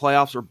Vic, it's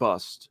playoffs or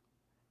bust.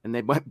 And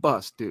they went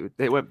bust, dude.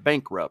 They went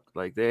bankrupt.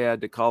 Like, they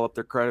had to call up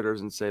their creditors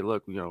and say,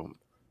 look,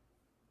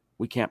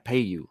 we can't pay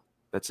you.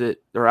 That's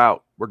it. They're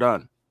out. We're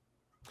done.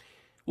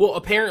 Well,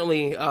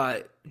 apparently,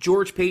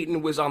 George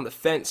Paton was on the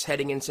fence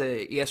heading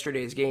into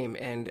yesterday's game,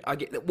 and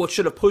what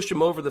should have pushed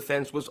him over the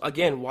fence was,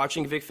 again,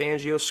 watching Vic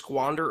Fangio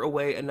squander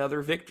away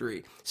another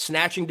victory,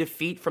 snatching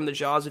defeat from the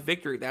jaws of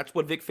victory. That's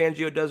what Vic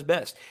Fangio does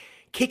best.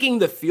 Kicking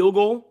the field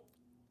goal,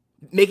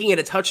 making it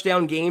a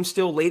touchdown game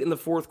still late in the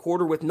fourth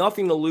quarter with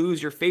nothing to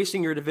lose. You're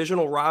facing your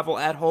divisional rival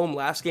at home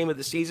last game of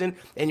the season,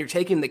 and you're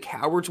taking the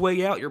coward's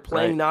way out. You're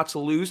playing not to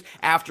lose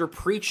after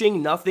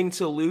preaching nothing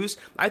to lose.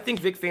 I think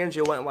Vic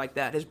Fangio went like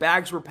that. His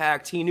bags were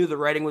packed. He knew the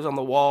writing was on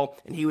the wall,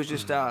 and he was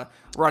just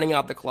running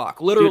out the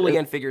clock, literally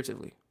and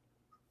figuratively.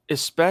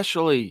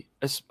 Especially,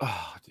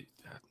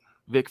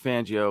 Vic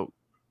Fangio,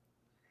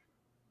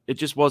 it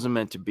just wasn't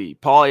meant to be.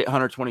 Paul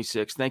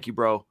 826, thank you,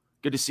 bro.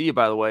 Good to see you,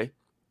 by the way.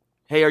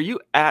 Hey, are you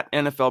at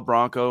NFL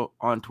Bronco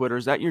on Twitter?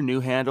 Is that your new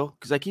handle?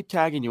 Because I keep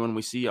tagging you when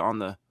we see you on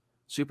the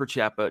Super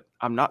Chat, but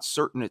I'm not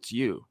certain it's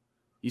you.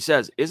 He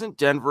says, isn't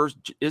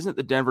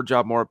the Denver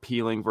job more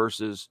appealing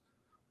versus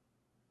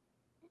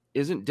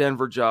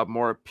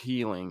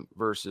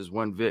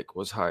when Vic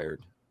was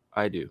hired?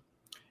 I do.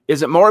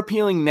 Is it more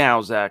appealing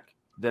now, Zach,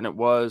 than it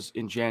was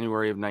in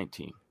January of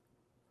 19?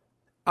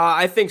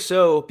 I think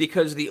so,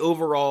 because the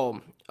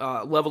overall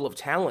level of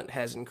talent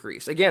has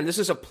increased. Again, this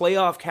is a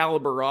playoff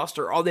caliber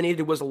roster. All they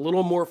needed was a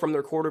little more from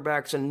their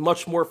quarterbacks and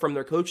much more from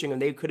their coaching,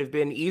 and they could have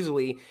been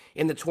easily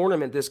in the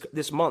tournament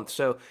this month.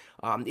 So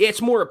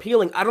it's more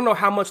appealing. I don't know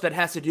how much that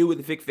has to do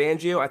with Vic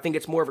Fangio. I think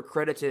it's more of a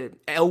credit to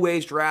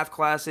Elway's draft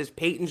classes,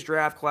 Peyton's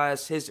draft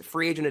class, his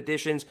free agent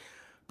additions.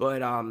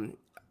 But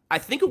I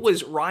think it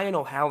was Ryan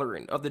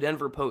O'Halloran of the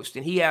Denver Post,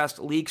 and he asked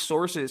league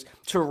sources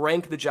to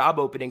rank the job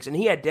openings, and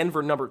he had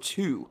Denver number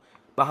 2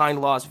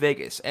 behind Las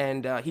Vegas,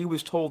 and he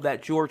was told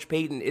that George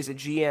Paton is a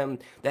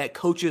GM that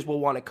coaches will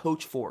want to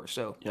coach for.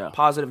 So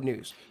Positive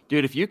news.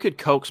 Dude, if you could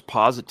coax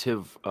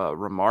positive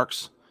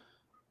remarks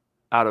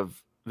out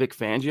of Vic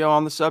Fangio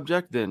on the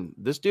subject, then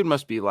this dude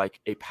must be like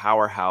a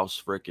powerhouse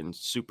freaking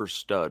super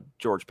stud,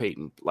 George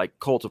Paton, like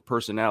cult of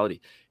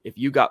personality. If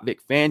you got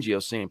Vic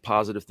Fangio saying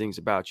positive things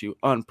about you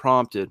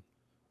unprompted,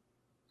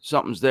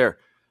 something's there.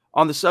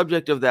 on the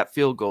subject of that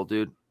field goal,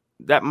 dude,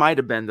 that might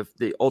have been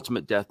the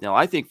ultimate death knell.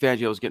 I think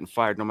Fangio was getting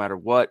fired no matter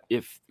what,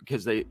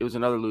 because it was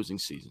another losing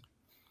season.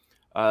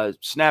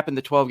 Snapping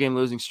the 12-game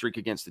losing streak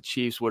against the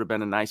Chiefs would have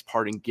been a nice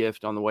parting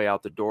gift on the way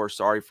out the door.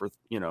 Sorry for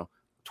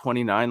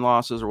 29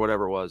 losses or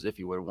whatever it was if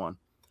you would have won.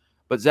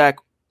 But Zach,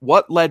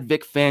 what led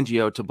Vic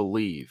Fangio to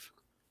believe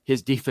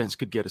his defense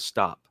could get a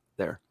stop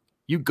there?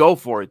 You go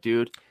for it,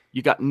 dude.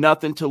 You got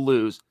nothing to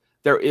lose.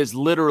 There is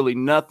literally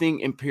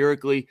nothing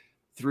empirically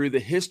through the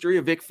history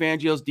of Vic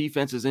Fangio's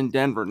defenses in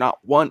Denver, not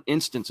one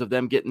instance of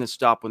them getting the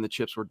stop when the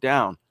chips were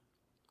down.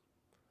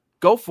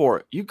 Go for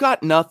it. You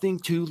got nothing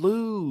to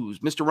lose.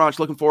 Mr. Ronch,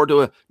 looking forward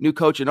to a new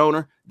coach and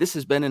owner. This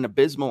has been an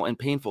abysmal and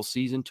painful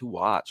season to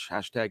watch.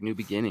 # new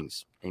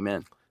beginnings.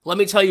 Amen. Let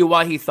me tell you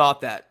why he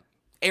thought that.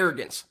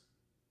 Arrogance.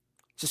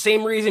 It's the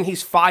same reason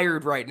he's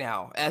fired right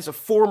now as a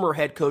former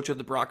head coach of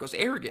the Broncos.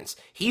 Arrogance.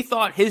 He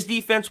thought his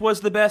defense was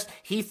the best.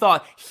 He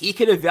thought he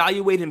could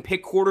evaluate and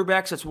pick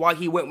quarterbacks. That's why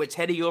he went with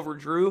Teddy over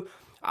Drew.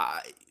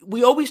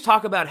 We always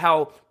talk about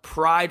how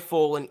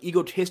prideful and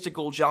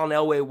egotistical John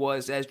Elway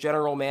was as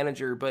general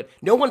manager, but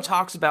no one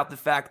talks about the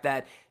fact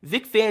that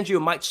Vic Fangio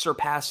might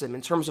surpass him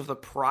in terms of the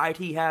pride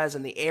he has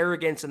and the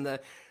arrogance and the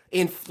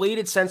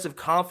inflated sense of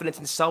confidence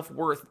and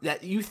self-worth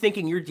that you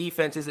thinking your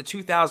defense is the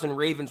 2000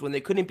 Ravens when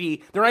they're not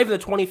even the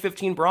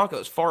 2015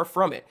 Broncos, far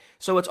from it.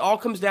 So it all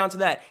comes down to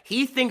that.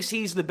 He thinks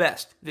he's the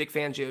best, Vic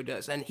Fangio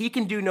does, and he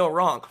can do no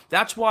wrong.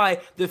 That's why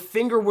the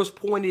finger was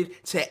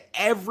pointed to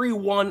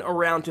everyone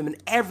around him and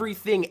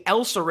everything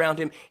else around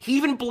him. He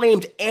even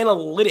blamed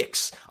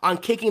analytics on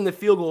kicking the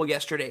field goal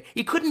yesterday.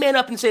 He couldn't man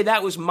up and say,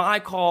 that was my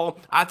call.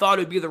 I thought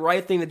it would be the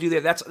right thing to do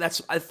there.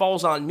 It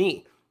falls on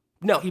me.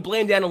 No, he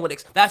blamed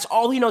analytics. That's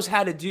all he knows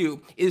how to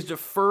do is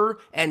defer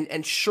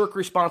and shirk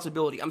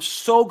responsibility. I'm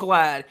so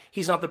glad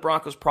he's not the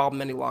Broncos'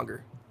 problem any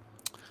longer.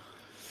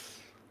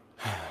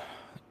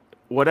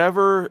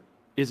 Whatever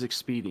is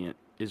expedient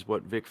is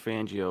what Vic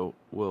Fangio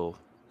will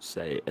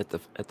say at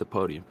the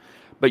podium.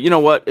 But you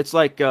know what? It's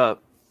like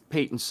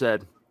Peyton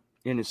said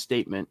in his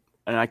statement,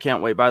 and I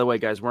can't wait. By the way,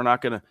 guys, we're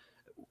not going to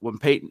 – when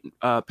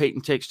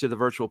Peyton takes to the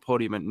virtual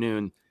podium at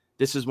noon,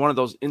 this is one of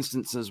those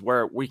instances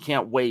where we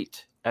can't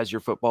wait as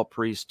your football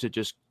priest to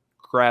just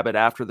grab it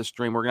after the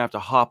stream. We're going to have to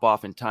hop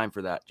off in time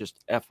for that,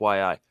 just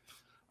FYI.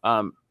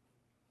 And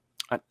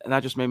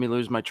that just made me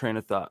lose my train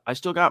of thought.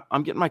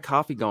 I'm getting my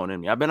coffee going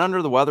in me. I've been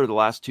under the weather the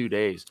last 2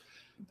 days.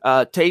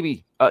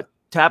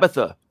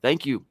 Tabitha,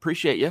 thank you.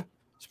 Appreciate you.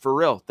 It's for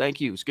real. Thank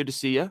you. It's good to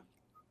see you.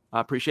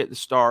 I appreciate the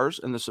stars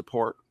and the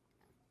support.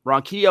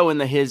 Ronquillo in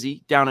the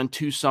hizzy down in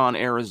Tucson,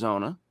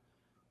 Arizona.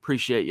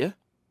 Appreciate you.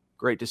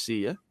 Great to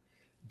see you.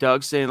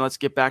 Doug saying, let's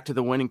get back to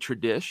the winning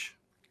tradition.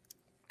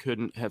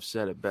 Couldn't have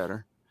said it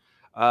better.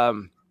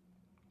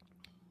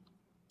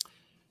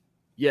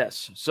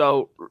 Yes.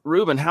 So,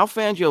 Ruben, how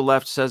Fangio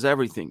left says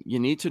everything you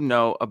need to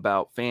know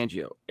about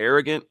Fangio.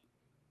 Arrogant,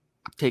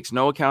 takes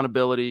no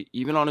accountability.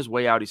 Even on his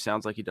way out, he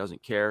sounds like he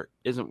doesn't care,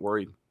 isn't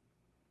worried.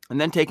 And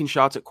then taking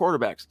shots at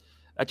quarterbacks.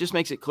 That just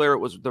makes it clear it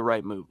was the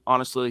right move.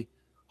 Honestly,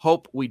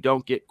 hope we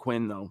don't get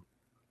Quinn, though.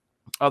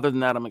 Other than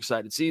that, I'm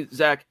excited. See,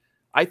 Zach,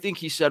 I think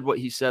he said what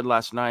he said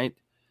last night.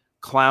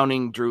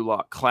 Clowning Drew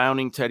Lock,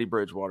 clowning Teddy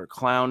Bridgewater,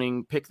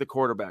 clowning pick the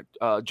quarterback,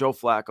 Joe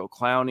Flacco,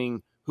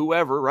 clowning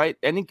whoever, right?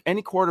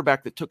 Any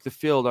quarterback that took the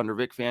field under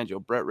Vic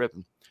Fangio, Brett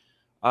Rippon.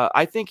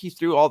 I think he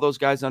threw all those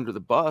guys under the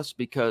bus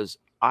because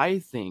I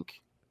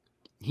think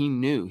he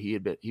knew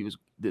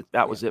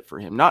that was it for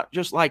him. Not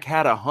just like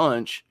had a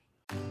hunch.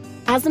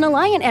 As an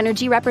Alliant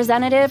Energy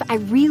representative, I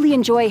really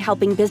enjoy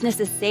helping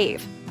businesses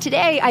save.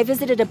 Today, I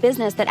visited a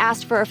business that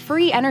asked for a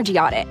free energy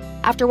audit.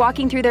 After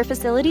walking through their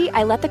facility,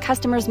 I let the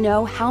customers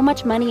know how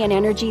much money and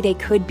energy they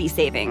could be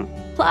saving.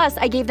 Plus,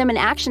 I gave them an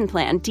action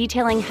plan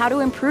detailing how to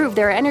improve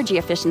their energy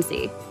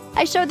efficiency.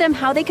 I showed them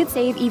how they could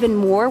save even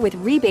more with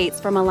rebates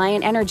from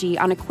Alliant Energy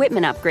on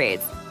equipment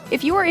upgrades.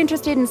 If you are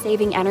interested in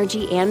saving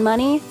energy and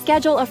money,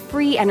 schedule a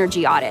free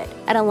energy audit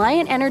at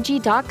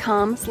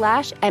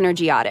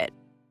alliantenergy.com/energy audit.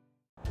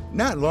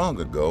 Not long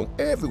ago,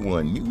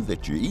 everyone knew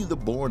that you're either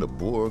born a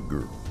boy or a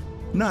girl.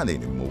 Not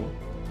anymore.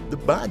 The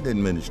Biden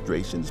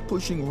administration is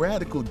pushing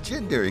radical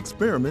gender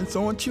experiments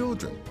on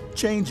children,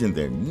 changing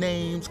their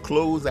names,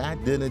 clothes,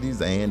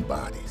 identities, and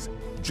bodies.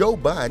 Joe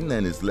Biden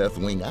and his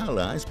left-wing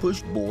allies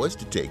push boys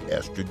to take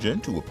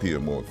estrogen to appear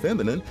more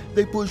feminine.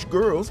 They push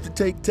girls to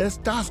take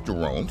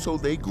testosterone so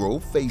they grow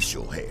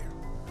facial hair.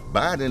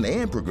 Biden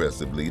and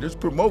progressive leaders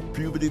promote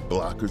puberty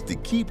blockers to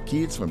keep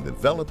kids from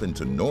developing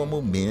to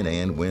normal men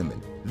and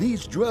women.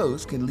 These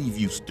drugs can leave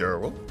you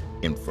sterile,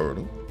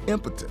 infertile,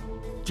 impotent.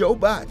 Joe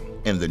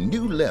Biden and the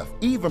new left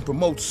even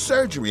promotes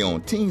surgery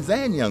on teens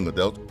and young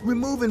adults,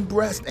 removing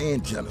breasts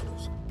and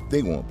genitals.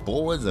 They want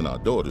boys in our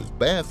daughters'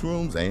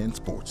 bathrooms and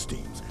sports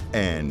teams.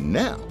 And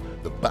now,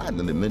 the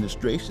Biden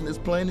administration is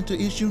planning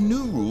to issue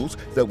new rules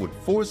that would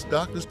force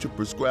doctors to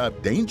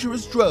prescribe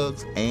dangerous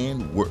drugs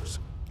and worse.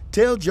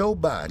 Tell Joe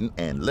Biden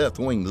and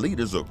left-wing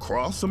leaders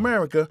across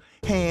America,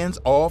 hands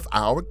off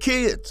our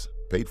kids.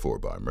 Paid for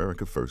by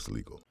America First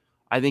Legal.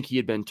 I think he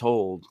had been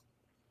told,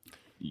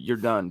 you're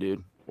done,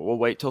 dude. we'll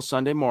wait till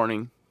Sunday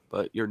morning,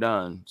 but you're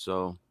done.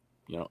 So,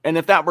 and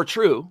if that were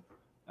true,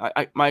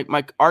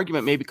 my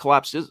argument maybe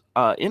collapses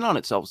in on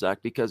itself, Zach,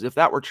 because if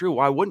that were true,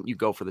 why wouldn't you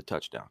go for the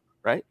touchdown,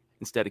 right?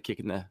 Instead of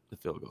kicking the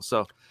field goal.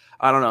 So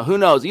I don't know. Who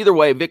knows? Either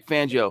way, Vic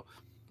Fangio,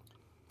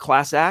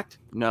 class act?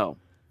 No.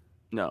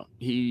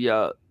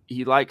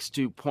 He likes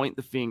to point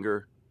the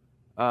finger.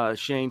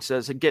 Shane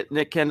says, get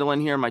Nick Kendall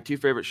in here. My two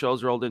favorite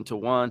shows rolled into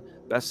one.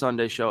 Best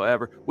Sunday show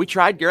ever. We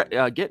tried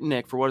getting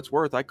Nick for what it's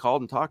worth. I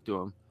called and talked to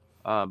him,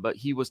 but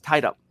he was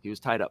tied up.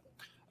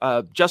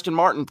 Justin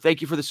Martin,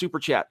 thank you for the super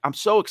chat. I'm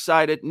so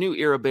excited. New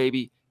era,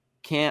 baby.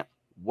 Can't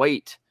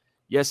wait.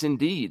 Yes,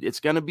 indeed.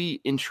 It's going to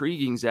be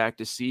intriguing, Zach,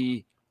 to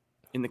see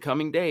in the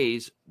coming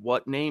days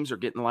what names are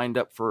getting lined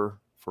up for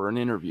an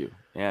interview.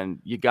 And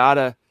you got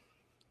to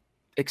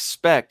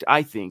expect,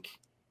 I think,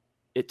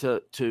 it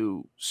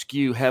to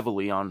skew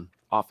heavily on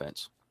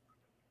offense.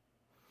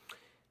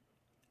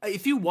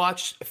 If you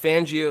watch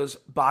Fangio's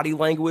body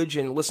language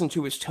and listen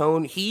to his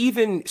tone, he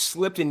even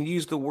slipped and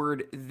used the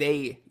word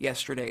they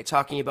yesterday,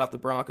 talking about the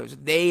Broncos.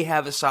 They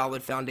have a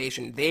solid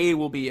foundation. They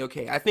will be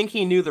okay. I think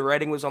he knew the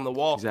writing was on the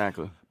wall.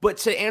 Exactly. But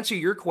to answer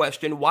your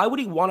question, why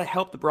would he want to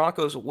help the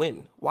Broncos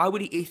win? Why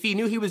would he, if he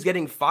knew he was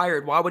getting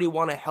fired, why would he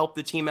want to help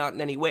the team out in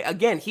any way?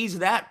 Again, he's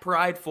that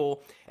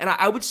prideful, and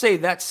I would say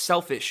that's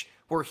selfish,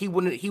 where he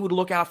would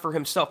look out for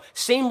himself.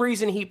 Same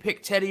reason he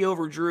picked Teddy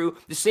over Drew,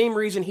 the same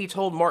reason he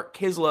told Mark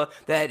Kisla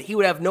that he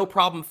would have no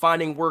problem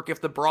finding work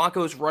if the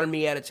Broncos run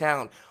me out of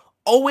town.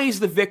 Always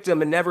the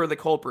victim and never the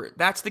culprit.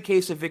 That's the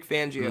case of Vic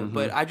Fangio,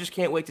 but I just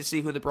can't wait to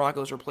see who the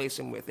Broncos replace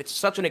him with. It's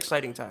such an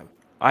exciting time.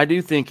 I do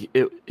think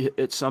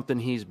it's something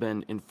he's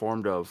been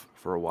informed of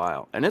for a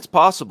while. And it's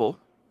possible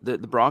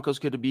that the Broncos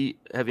could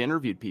have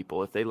interviewed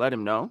people. If they let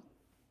him know,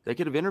 they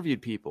could have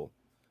interviewed people.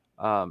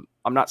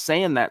 I'm not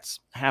saying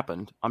that's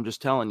happened. I'm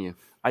just telling you,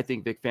 I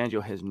think Vic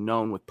Fangio has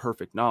known with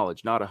perfect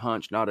knowledge, not a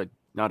hunch, not a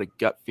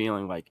gut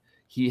feeling, like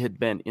he had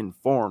been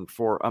informed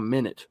for a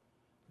minute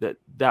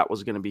that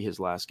was going to be his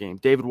last game.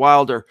 David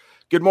Wilder,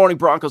 good morning,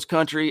 Broncos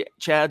country.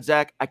 Chad,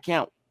 Zach, I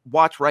can't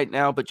watch right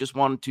now, but just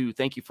wanted to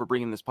thank you for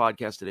bringing this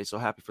podcast today. So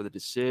happy for the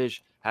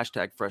decision.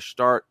 #fresh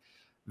start.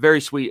 Very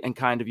sweet and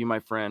kind of you, my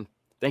friend.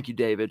 Thank you,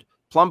 David.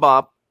 Plum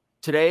Bob,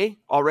 today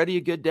already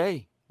a good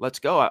day. Let's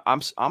go.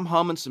 I'm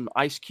humming some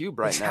Ice Cube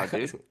right now,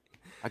 dude.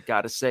 I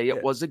got to say,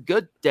 it was a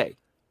good day.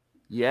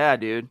 Yeah,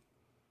 dude.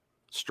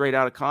 Straight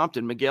out of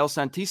Compton. Miguel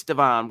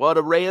Santisteban. What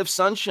a ray of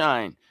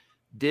sunshine.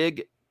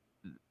 Dig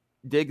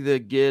the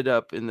gid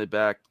up in the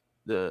back.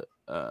 Yeah,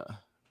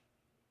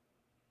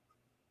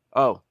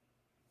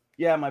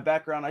 my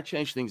background, I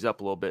changed things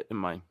up a little bit in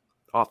my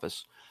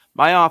office.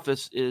 My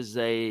office is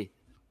a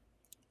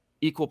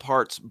equal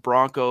parts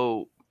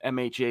Bronco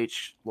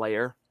MHH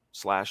layer /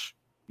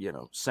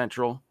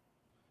 central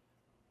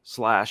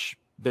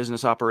 /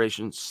 business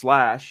operations /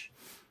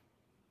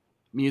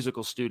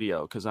 musical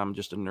studio, because I'm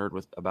just a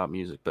nerd about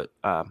music, but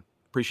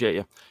appreciate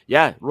you.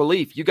 Yeah,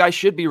 relief. You guys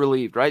should be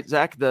relieved, right,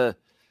 Zach?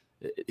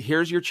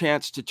 Here's your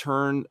chance to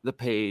turn the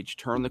page,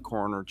 turn the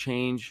corner,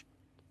 change.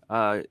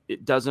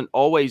 It doesn't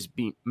always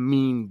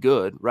mean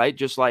good, right?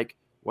 Just like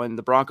when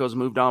the Broncos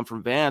moved on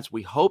from Vance,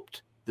 we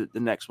hoped that the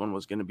next one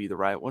was going to be the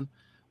right one,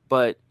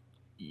 but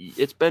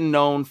it's been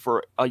known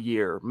for a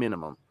year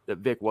minimum that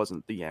Vic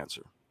wasn't the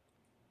answer.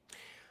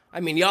 I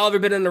mean, y'all ever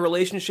been in a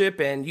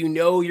relationship and you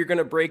know you're going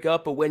to break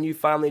up, but when you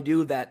finally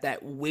do,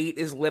 that weight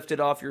is lifted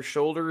off your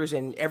shoulders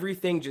and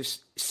everything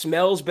just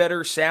smells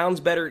better,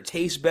 sounds better,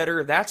 tastes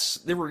better. That's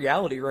the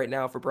reality right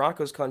now for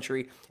Broncos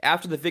country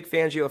after the Vic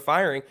Fangio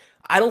firing.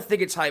 I don't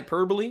think it's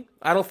hyperbole.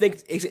 I don't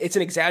think it's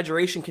an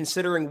exaggeration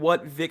considering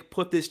what Vic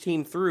put this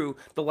team through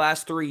the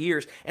last 3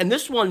 years. And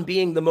this one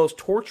being the most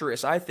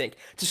torturous, I think.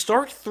 To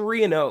start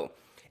 3-0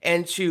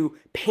 and to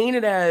paint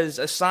it as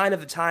a sign of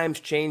the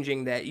times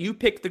changing, that you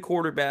picked the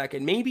quarterback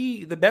and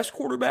maybe the best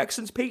quarterback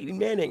since Peyton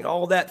Manning and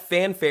all that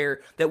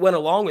fanfare that went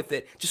along with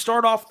it, to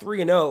start off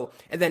 3-0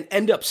 and then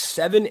end up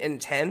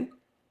 7-10.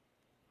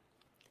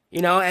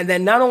 And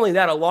then not only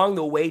that, along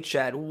the way,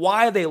 Chad,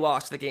 why they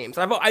lost the games.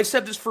 I've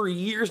said this for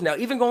years now,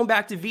 even going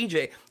back to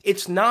VJ.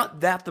 It's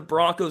not that the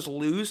Broncos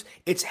lose,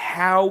 it's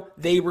how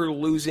they were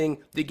losing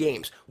the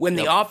games. When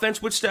the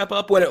offense would step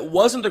up, when it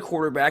wasn't the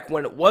quarterback,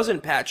 when it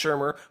wasn't Pat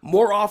Shurmur,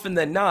 more often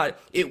than not,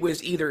 it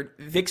was either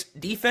Vic's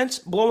defense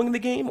blowing the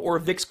game or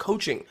Vic's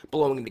coaching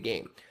blowing the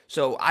game.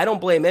 So I don't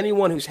blame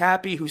anyone who's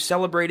happy, who's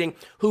celebrating,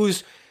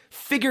 who's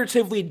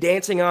figuratively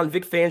dancing on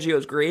Vic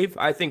Fangio's grave.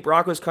 I think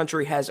Broncos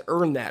country has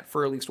earned that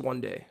for at least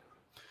one day.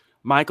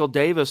 Michael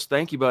Davis,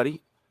 thank you,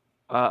 buddy.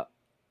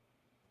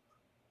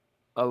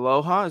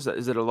 Aloha, is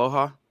it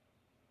Aloha?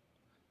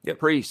 Yep.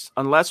 Priest,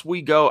 unless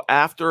we go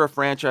after a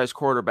franchise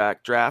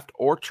quarterback, draft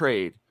or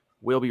trade,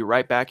 we'll be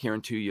right back here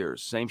in 2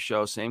 years. Same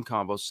show, same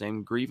combo,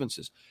 same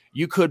grievances.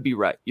 You could be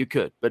right. You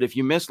could. But if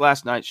you missed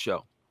last night's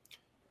show,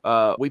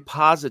 we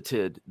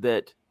posited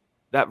that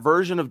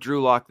version of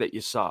Drew Lock that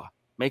you saw,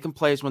 making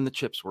plays when the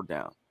chips were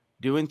down,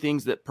 doing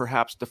things that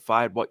perhaps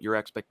defied what your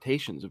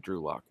expectations of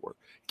Drew Lock were,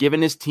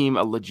 giving his team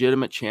a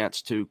legitimate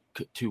chance to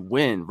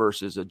win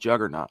versus a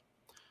juggernaut.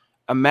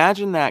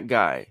 Imagine that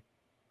guy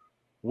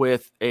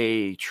with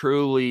a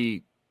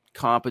truly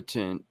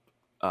competent,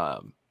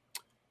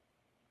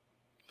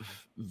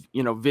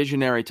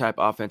 visionary type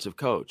offensive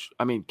coach.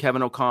 I mean,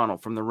 Kevin O'Connell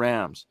from the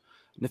Rams,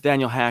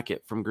 Nathaniel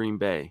Hackett from Green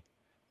Bay,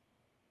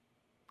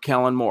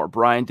 Kellen Moore,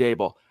 Brian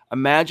Daboll.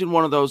 Imagine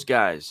one of those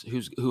guys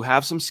who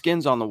have some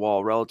skins on the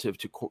wall relative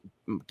to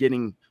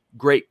getting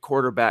great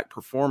quarterback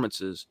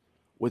performances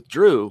with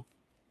Drew.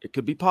 It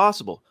could be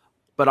possible,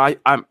 but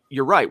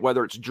you're right.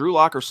 Whether it's Drew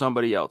Lock or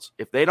somebody else,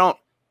 if they don't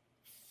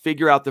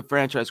figure out the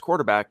franchise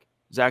quarterback,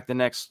 Zach, the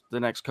next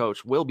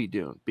coach will be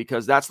doomed,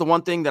 because that's the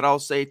one thing that I'll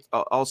say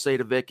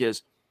to Vic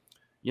is,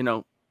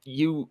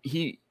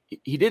 he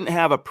didn't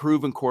have a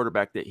proven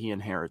quarterback that he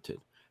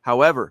inherited.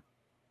 However,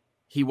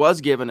 he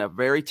was given a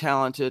very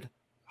talented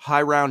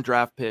high round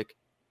draft pick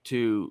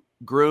to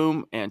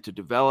groom and to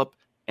develop,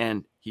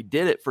 and he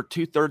did it for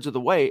 2/3 of the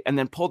way and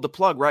then pulled the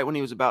plug right when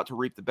he was about to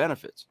reap the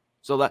benefits.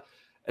 So that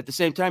at the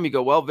same time you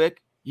go, well,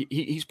 Vic,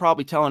 he's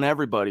probably telling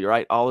everybody,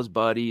 right? All his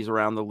buddies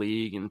around the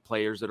league and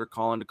players that are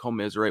calling to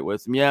commiserate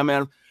with him. Yeah,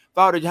 man, if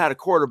I would have had a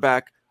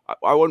quarterback,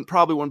 I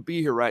probably wouldn't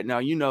be here right now.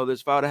 You know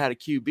this. If I would have had a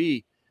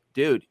QB,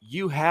 dude,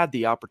 you had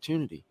the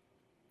opportunity.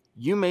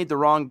 You made the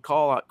wrong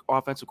call,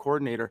 offensive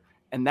coordinator,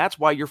 and that's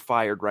why you're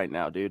fired right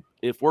now, dude.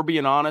 If we're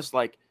being honest,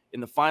 like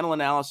in the final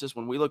analysis,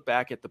 when we look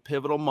back at the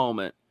pivotal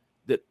moment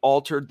that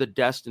altered the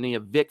destiny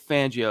of Vic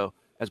Fangio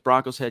as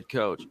Broncos head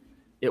coach,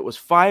 it was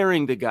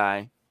firing the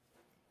guy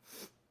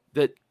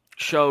that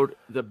showed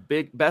the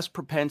best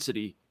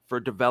propensity for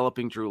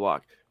developing Drew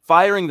Lock.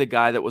 Firing the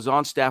guy that was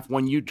on staff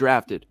when you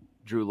drafted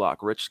Drew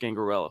Lock, Rich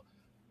Scangarello.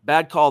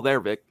 Bad call there,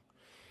 Vic.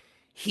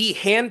 He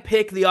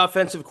handpicked the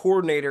offensive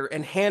coordinator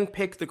and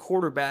handpicked the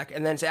quarterback,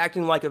 and then is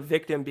acting like a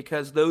victim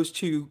because those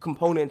two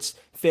components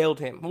failed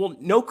him. Well,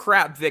 no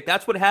crap, Vic.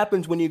 That's what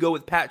happens when you go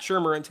with Pat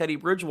Shurmur and Teddy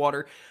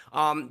Bridgewater.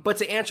 But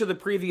to answer the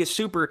previous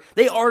super,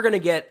 they are going to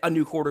get a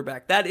new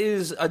quarterback. That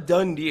is a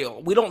done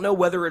deal. We don't know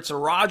whether it's a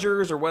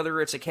Rodgers or whether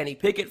it's a Kenny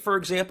Pickett, for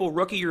example,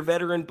 rookie or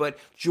veteran, but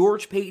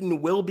George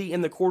Paton will be in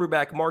the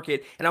quarterback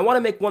market. And I want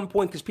to make one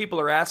point because people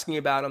are asking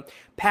about him.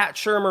 Pat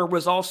Shurmur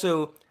was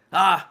also...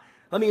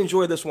 let me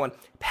enjoy this one.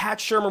 Pat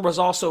Shurmur was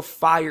also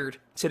fired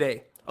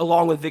today,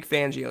 along with Vic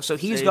Fangio. So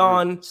he's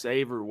gone.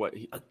 Savor what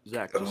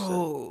Zach just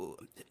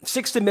said.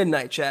 6 to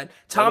midnight, Chad.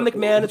 Tom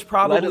McMahon is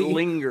probably... Let it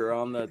linger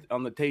on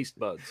the taste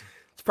buds.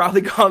 It's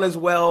probably gone as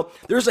well.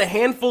 There's a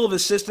handful of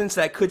assistants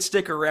that could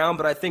stick around,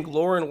 but I think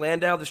Lauren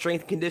Landau, the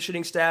strength and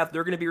conditioning staff,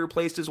 they're going to be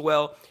replaced as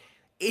well.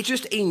 It's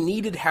just a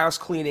needed house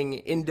cleaning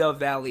in Dove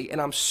Valley,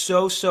 and I'm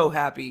so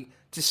happy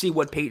to see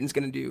what Peyton's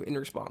going to do in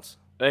response.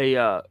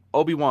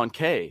 Obi-Wan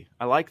K.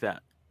 I like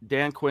that.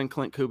 Dan Quinn,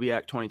 Clint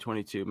Kubiak,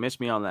 2022. Miss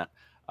me on that.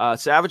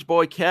 Savage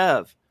Boy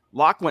Kev.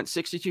 Locke went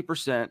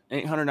 62%,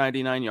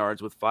 899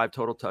 yards with 5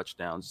 total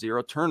touchdowns,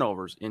 0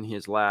 turnovers in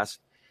his last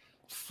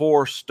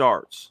 4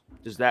 starts.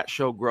 Does that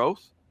show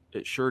growth?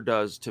 It sure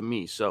does to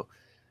me. So,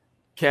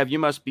 Kev, you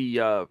must be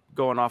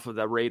going off of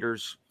the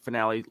Raiders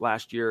finale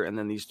last year and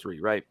then these 3,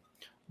 right?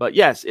 But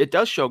yes, it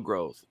does show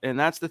growth. And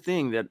that's the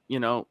thing that,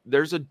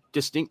 there's a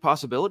distinct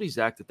possibility,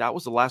 Zach, that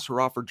was the last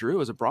hurrah for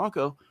Drew as a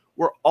Bronco.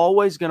 We're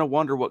always going to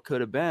wonder what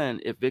could have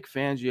been if Vic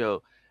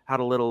Fangio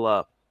had a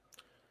little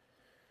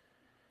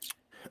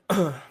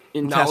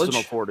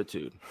intestinal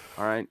fortitude.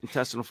 All right.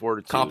 Intestinal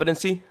fortitude.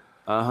 Competency.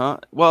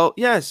 Well,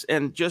 yes.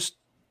 And just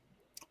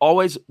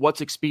always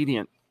what's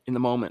expedient in the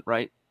moment,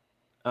 right?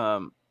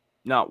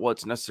 Not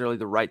what's necessarily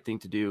the right thing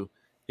to do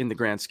in the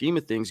grand scheme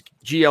of things.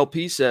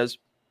 GLP says,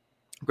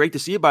 great to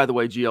see you, by the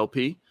way,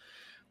 GLP.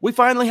 We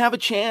finally have a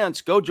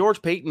chance. Go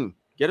George Paton.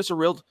 Get us a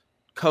real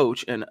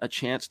coach and a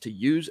chance to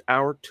use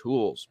our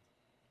tools.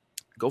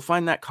 Go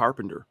find that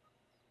carpenter.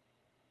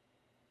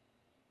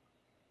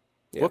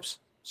 Yeah. Whoops.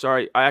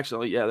 Sorry.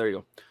 There you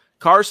go.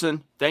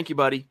 Carson, thank you,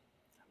 buddy.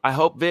 I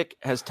hope Vic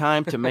has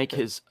time to make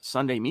his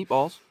Sunday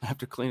meatballs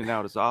after cleaning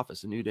out his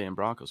office. A new day in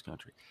Broncos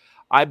country.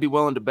 I'd be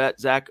willing to bet,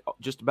 Zach,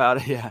 just about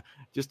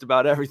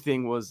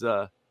everything was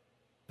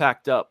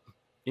packed up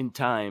in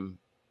time.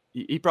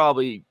 He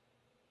probably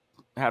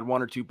had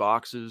 1 or 2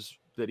 boxes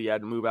that he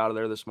had to move out of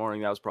there this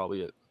morning. That was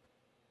probably it.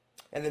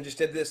 And then just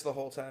did this the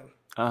whole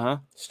time.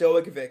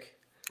 Stoic Vic.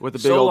 With a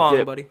big old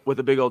dip, buddy. With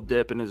a big old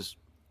dip in his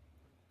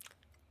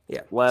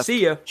left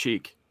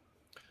cheek.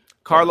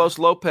 Carlos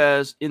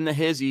Lopez in the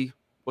hizzy.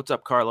 What's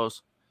up,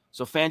 Carlos?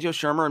 So Fangio,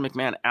 Shurmur, and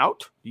McMahon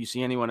out. Do you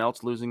see anyone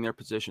else losing their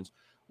positions?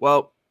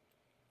 Well,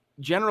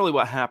 generally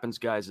what happens,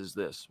 guys, is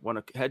this. When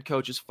a head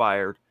coach is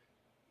fired,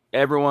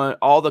 everyone,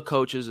 all the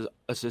coaches,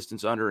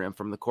 assistants under him,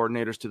 from the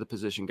coordinators to the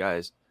position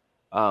guys,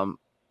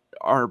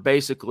 are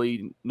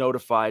basically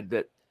notified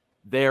that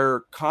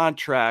their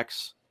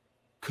contracts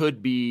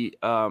could be,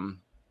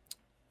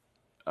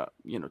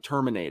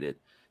 terminated.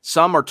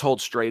 Some are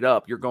told straight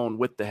up, you're going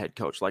with the head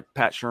coach, like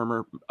Pat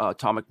Shurmur,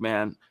 Tom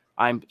McMahon.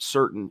 I'm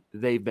certain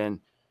they've been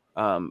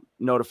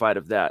notified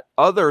of that.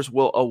 Others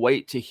will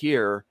await to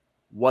hear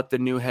what the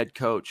new head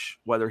coach,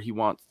 whether he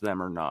wants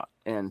them or not.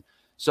 And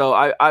so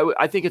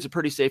I think it's a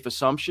pretty safe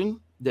assumption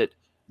that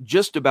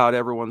just about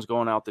everyone's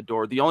going out the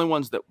door. The only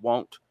ones that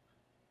won't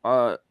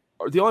are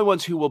the only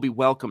ones who will be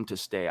welcome to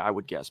stay, I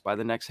would guess, by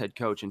the next head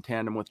coach in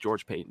tandem with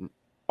George Paton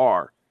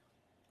are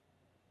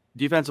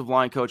defensive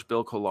line coach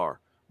Bill Kollar,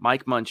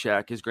 Mike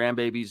Munchak. His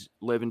grandbabies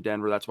live in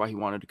Denver. That's why he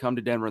wanted to come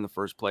to Denver in the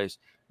first place.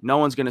 No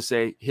one's going to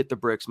say hit the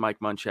bricks, Mike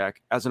Munchak,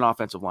 as an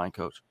offensive line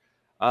coach.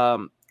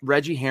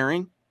 Reggie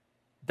Herring,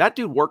 that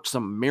dude worked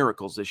some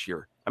miracles this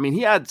year. I mean,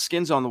 he had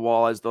skins on the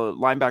wall as the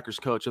linebackers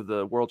coach of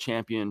the world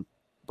champion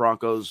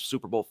Broncos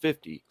Super Bowl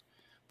 50.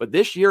 But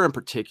this year in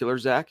particular,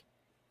 Zach,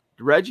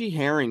 Reggie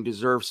Herring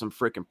deserves some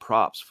freaking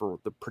props for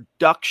the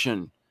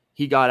production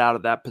he got out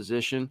of that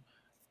position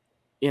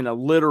in a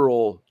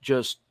literal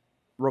just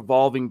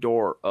revolving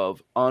door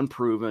of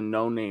unproven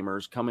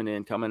no-namers coming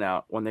in, coming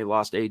out when they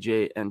lost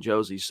AJ and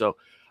Josie. So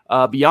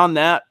beyond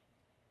that,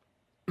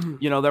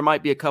 there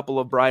might be a couple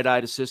of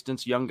bright-eyed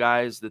assistants, young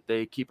guys that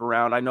they keep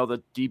around. I know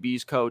the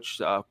DB's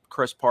coach,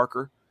 Chris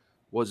Parker,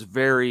 was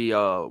very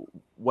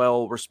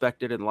well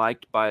respected and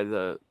liked by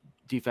the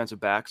defensive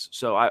backs.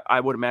 So I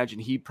would imagine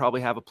he'd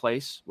probably have a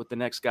place with the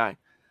next guy.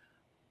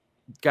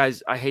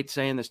 Guys, I hate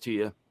saying this to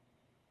you,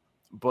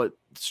 but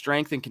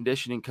strength and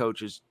conditioning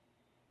coaches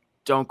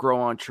don't grow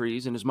on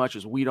trees. And as much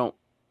as we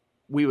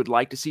would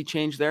like to see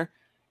change there,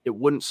 it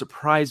wouldn't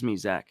surprise me,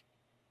 Zach,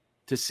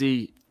 to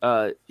see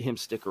him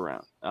stick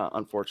around.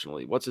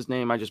 Unfortunately, what's his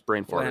name? I just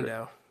brain farted.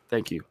 Landau.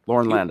 Thank you,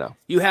 Lauren Landau.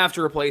 You have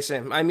to replace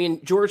him. I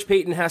mean, George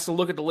Paton has to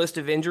look at the list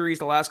of injuries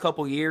the last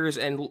couple years,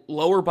 and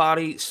lower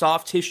body,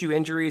 soft tissue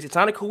injuries. It's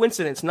not a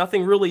coincidence.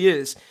 Nothing really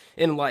is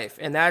in life,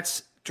 and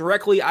that's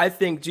directly, I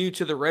think, due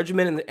to the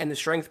regimen and the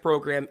strength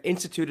program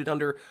instituted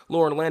under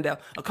Lauren Landau.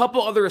 A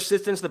couple other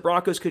assistants the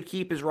Broncos could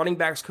keep is running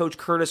backs coach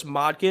Curtis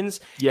Modkins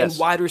and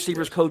wide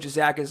receivers coach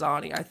Zach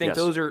Azzanni. I think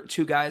those are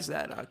two guys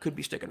that could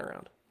be sticking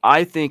around.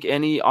 I think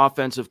any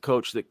offensive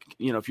coach that,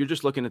 if you're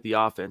just looking at the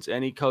offense,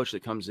 any coach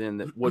that comes in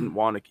that wouldn't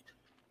want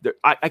to,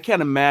 I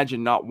can't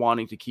imagine not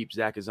wanting to keep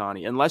Zach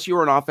Azzanni unless you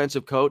were an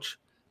offensive coach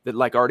that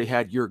already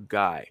had your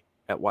guy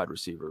at wide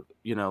receiver,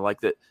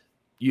 that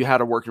you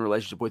had a working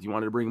relationship with, you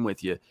wanted to bring him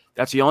with you.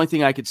 That's the only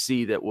thing I could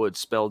see that would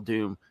spell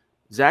doom.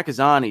 Zach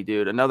Azzanni,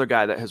 dude, another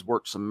guy that has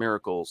worked some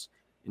miracles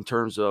in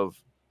terms of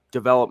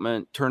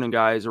development, turning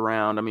guys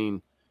around. I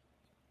mean,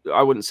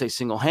 I wouldn't say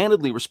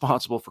single-handedly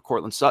responsible for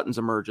Cortland Sutton's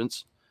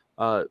emergence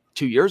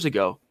 2 years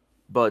ago,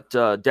 but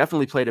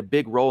definitely played a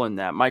big role in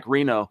that. Mike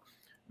Reno,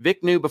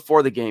 Vic knew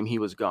before the game he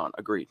was gone.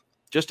 Agreed.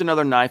 Just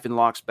another knife in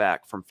Locke's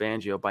back from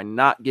Fangio by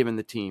not giving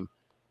the team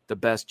the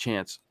best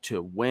chance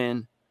to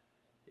win.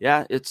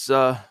 Yeah, it's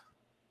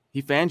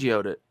he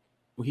Fangio'd it.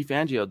 He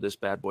Fangio'd this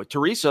bad boy.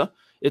 Teresa,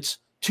 it's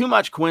too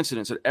much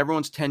coincidence that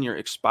everyone's tenure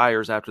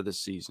expires after this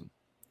season.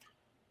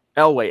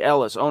 Elway,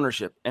 Ellis,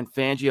 ownership, and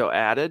Fangio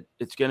added.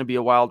 It's going to be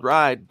a wild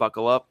ride.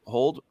 Buckle up,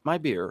 hold my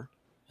beer,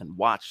 and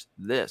watch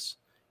this.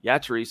 Yeah,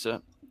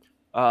 Teresa,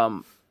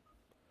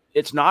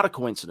 it's not a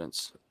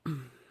coincidence.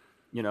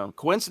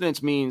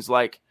 Coincidence means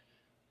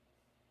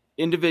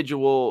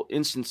individual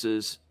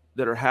instances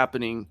that are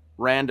happening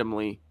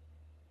randomly,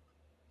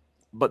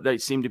 but they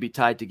seem to be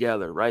tied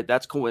together, right?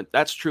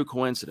 That's true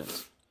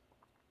coincidence.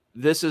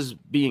 This is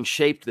being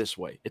shaped this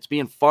way. It's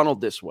being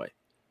funneled this way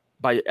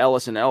by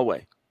Ellis and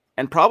Elway.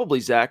 And probably,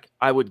 Zach,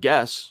 I would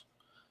guess,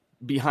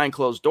 behind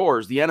closed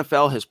doors, the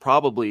NFL has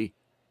probably,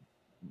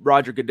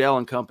 Roger Goodell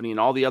and company and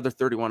all the other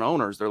 31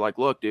 owners, they're like,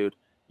 look, dude,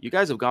 you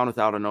guys have gone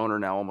without an owner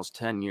now almost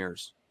 10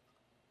 years.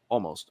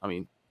 Almost. I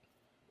mean,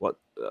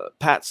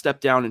 Pat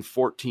stepped down in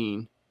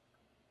 14,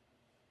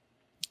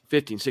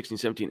 15, 16,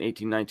 17,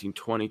 18, 19,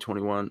 20,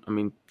 21. I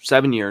mean,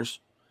 7 years.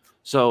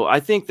 So I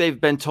think they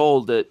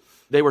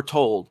were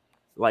told,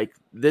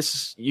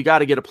 this, you got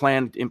to get a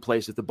plan in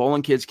place. If the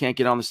bowling kids can't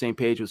get on the same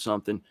page with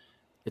something,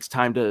 it's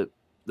time the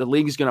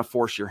league is going to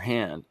force your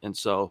hand. And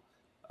so,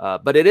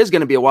 but it is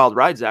going to be a wild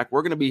ride, Zach.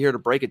 We're going to be here to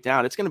break it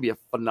down. It's going to be a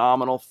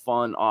phenomenal,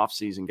 fun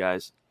offseason,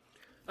 guys.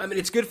 I mean,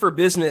 it's good for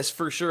business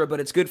for sure, but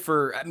it's good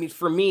for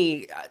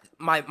me,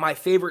 my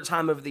favorite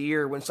time of the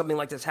year when something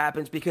like this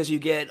happens, because you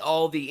get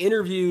all the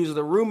interviews,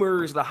 the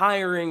rumors, the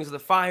hirings, the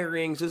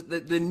firings,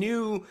 the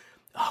new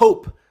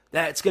hope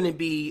that's going to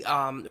be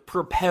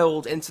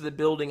propelled into the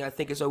building, I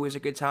think is always a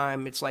good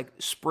time. It's like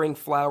spring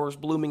flowers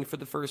blooming for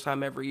the first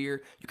time every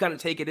year. You kind of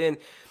take it in.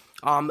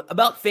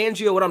 About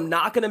Fangio, what I'm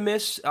not going to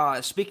miss,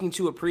 speaking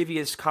to a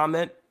previous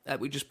comment that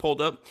we just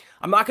pulled up,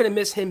 I'm not going to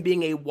miss him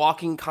being a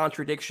walking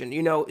contradiction.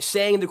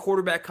 Saying the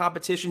quarterback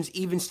competition's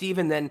even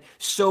Steven, then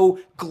so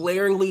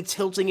glaringly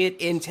tilting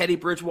it in Teddy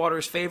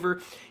Bridgewater's favor.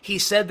 He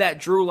said that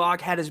Drew Lock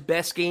had his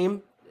best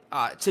game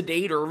to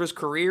date or of his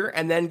career,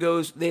 and then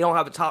goes, they don't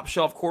have a top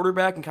shelf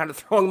quarterback, and kind of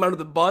throwing him under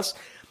the bus.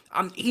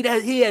 He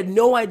had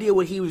no idea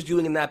what he was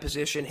doing in that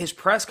position. His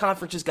press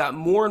conferences got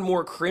more and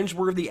more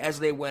cringeworthy as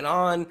they went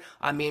on.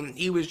 I mean,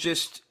 he was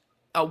just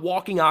a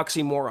walking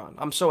oxymoron.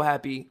 I'm so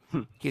happy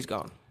he's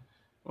gone.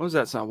 What was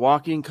that song?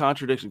 Walking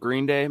Contradiction.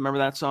 Green Day. Remember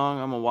that song?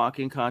 I'm a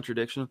walking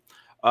contradiction.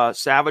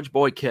 Savage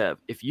Boy Kev,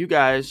 if you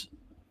guys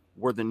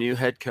were the new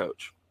head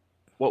coach,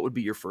 what would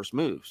be your first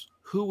moves?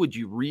 Who would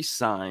you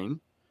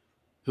re-sign?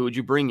 Who would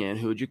you bring in?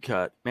 Who would you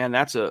cut? Man,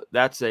 that's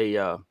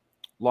a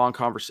long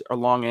conversation, a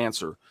long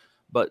answer.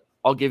 but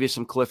I'll give you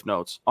some cliff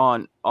notes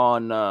on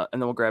and then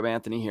we'll grab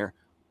Anthony here.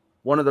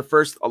 One of the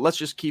first, let's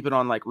just keep it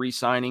on like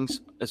re-signings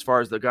as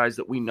far as the guys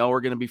that we know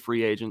are going to be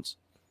free agents.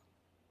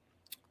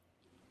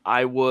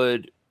 I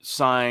would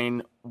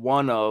sign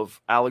one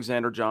of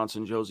Alexander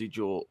Johnson, Josie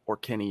Jewell, or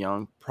Kenny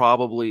Young,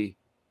 probably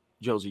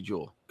Josie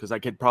Jewell, because I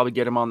could probably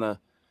get him on the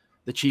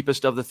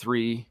cheapest of the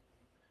three.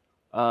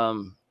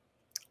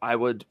 I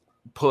would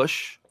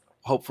push,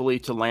 hopefully,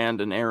 to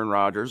land an Aaron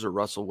Rodgers or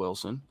Russell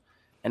Wilson.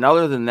 And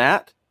other than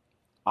that,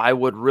 I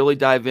would really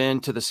dive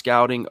into the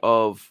scouting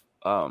of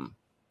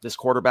this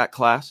quarterback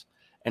class.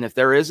 And if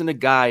there isn't a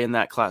guy in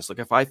that class, like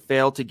if I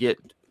fail to get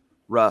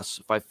Russ,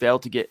 if I fail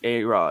to get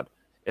A-Rod,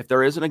 if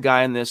there isn't a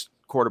guy in this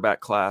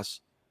quarterback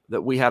class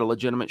that we had a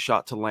legitimate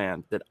shot to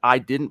land that I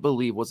didn't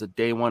believe was a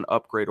day one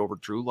upgrade over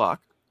Drew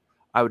Lock,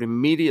 I would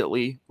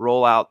immediately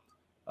roll out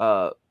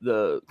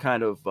the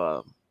kind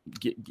of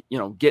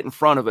get in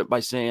front of it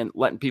by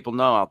letting people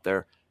know out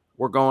there,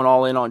 we're going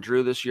all in on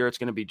Drew this year. It's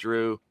going to be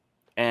Drew.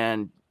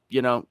 And,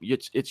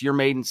 it's your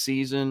maiden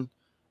season.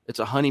 It's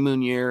a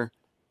honeymoon year.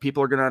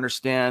 People are going to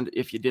understand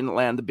if you didn't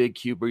land the big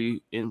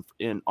QB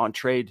in on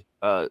trade,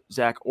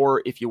 Zach,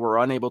 or if you were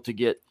unable to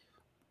get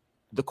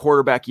the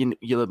quarterback you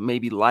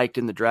maybe liked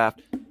in the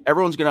draft.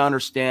 Everyone's going to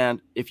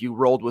understand if you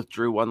rolled with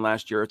Drew one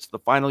last year. It's the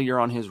final year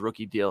on his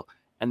rookie deal.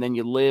 And then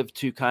you live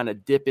to kind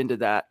of dip into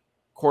that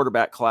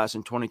quarterback class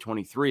in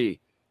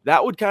 2023.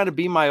 That would kind of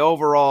be my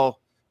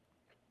overall,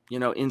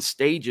 in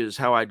stages,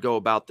 how I'd go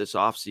about this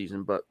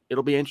offseason. But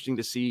it'll be interesting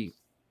to see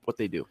what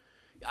they do.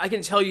 I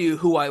can tell you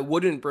who I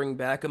wouldn't bring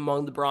back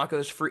among the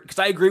Broncos, because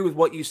I agree with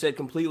what you said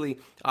completely.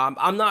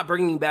 I'm not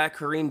bringing back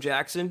Kareem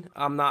Jackson.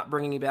 I'm not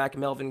bringing back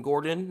Melvin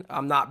Gordon.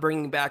 I'm not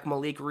bringing back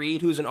Malik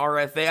Reed, who's an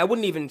RFA. I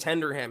wouldn't even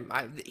tender him.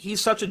 He's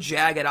such a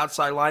jag at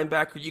outside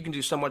linebacker. You can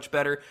do so much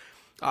better.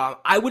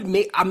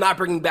 I'm not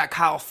bringing back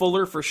Kyle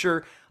Fuller for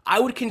sure. I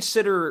would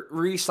consider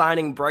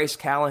re-signing Bryce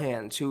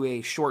Callahan to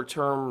a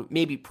short-term,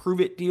 maybe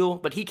prove-it deal,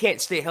 but he can't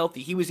stay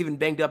healthy. He was even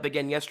banged up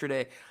again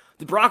yesterday.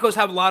 The Broncos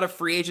have a lot of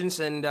free agents,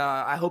 and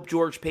I hope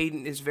George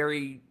Paton is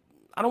very,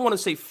 I don't want to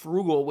say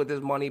frugal with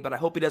his money, but I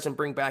hope he doesn't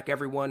bring back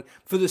everyone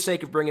for the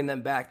sake of bringing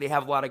them back. They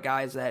have a lot of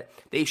guys that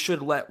they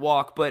should let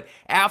walk. But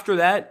after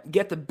that,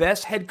 get the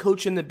best head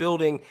coach in the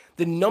building.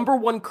 The number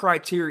one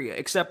criteria,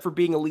 except for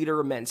being a leader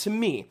of men, to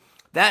me,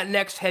 that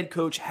next head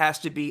coach has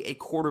to be a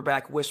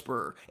quarterback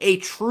whisperer, a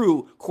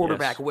true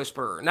quarterback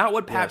whisperer, not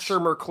what Pat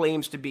Shurmur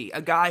claims to be,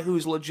 a guy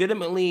who's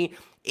legitimately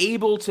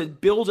able to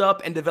build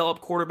up and develop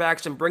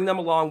quarterbacks and bring them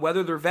along,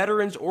 whether they're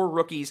veterans or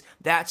rookies.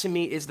 That, to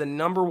me, is the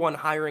number one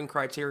hiring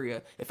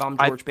criteria if I'm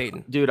George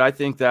Paton. Dude, I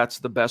think that's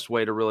the best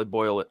way to really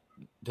boil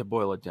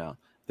it down.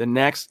 The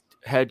next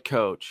head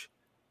coach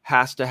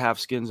has to have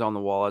skins on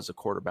the wall as a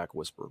quarterback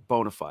whisperer,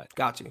 bona fide.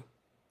 Got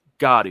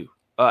to.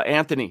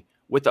 Anthony,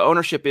 with the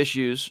ownership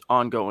issues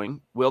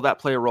ongoing, will that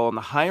play a role in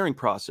the hiring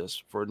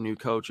process for new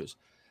coaches?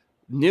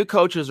 New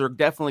coaches are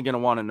definitely going to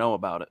want to know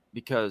about it,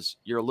 because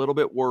you're a little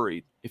bit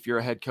worried if you're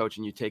a head coach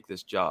and you take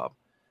this job,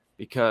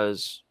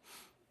 because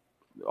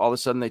all of a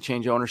sudden they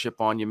change ownership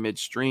on you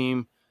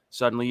midstream.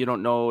 Suddenly you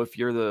don't know if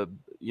you're the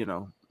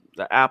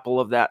apple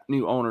of that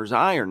new owner's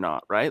eye or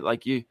not, right?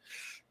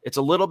 It's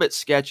a little bit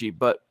sketchy,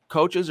 but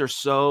coaches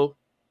are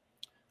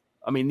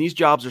these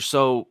jobs are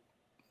so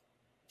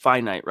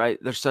finite, right?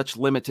 There's such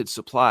limited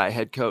supply,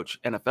 head coach,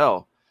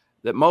 NFL,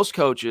 that most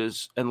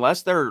coaches,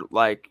 unless they're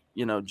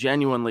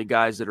genuinely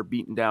guys that are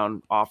beating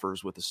down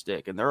offers with a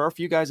stick, and there are a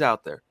few guys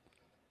out there,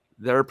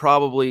 they're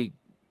probably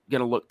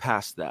going to look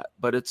past that.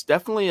 But it's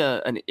definitely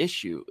an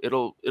issue.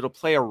 It'll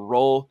play a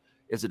role.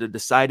 Is it a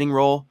deciding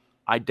role?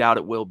 I doubt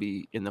it will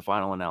be in the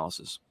final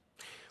analysis.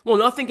 Well,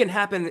 nothing can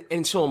happen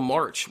until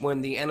March,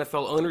 when the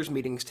NFL owners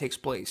meetings takes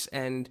place,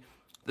 and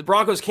the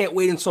Broncos can't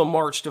wait until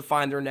March to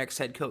find their next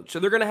head coach. So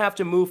they're going to have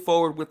to move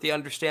forward with the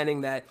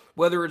understanding that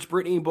whether it's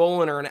Brittany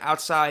Boland or an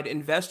outside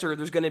investor,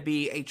 there's going to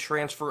be a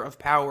transfer of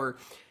power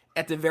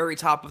at the very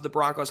top of the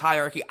Broncos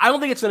hierarchy. I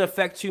don't think it's going to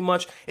affect too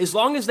much. As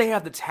long as they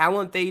have the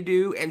talent they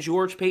do and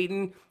George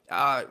Paton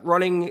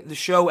running the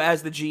show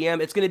as the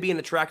GM, it's going to be an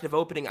attractive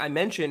opening. I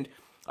mentioned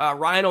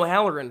Ryan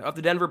O'Halloran of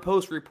the Denver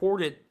Post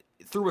reported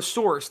through a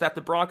source that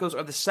the Broncos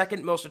are the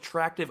second most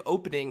attractive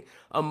opening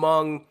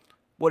among,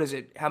 what is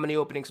it? How many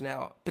openings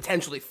now?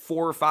 Potentially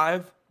 4 or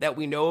 5 that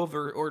we know of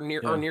or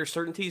near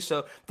certainty.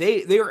 So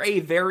they are a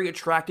very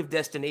attractive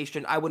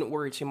destination. I wouldn't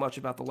worry too much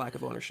about the lack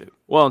of ownership.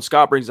 Well, and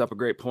Scott brings up a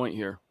great point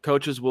here.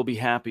 Coaches will be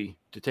happy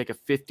to take a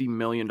 $50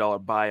 million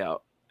buyout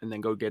and then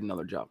go get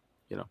another job.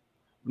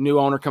 New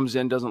owner comes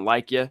in, doesn't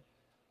like you.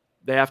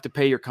 They have to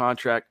pay your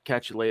contract.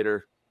 Catch you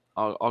later.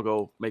 I'll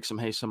go make some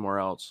hay somewhere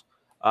else.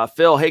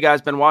 Phil, hey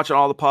guys, been watching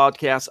all the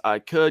podcasts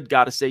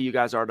got to say you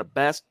guys are the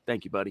best.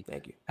 Thank you, buddy.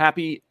 Thank you.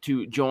 Happy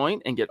to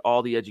join and get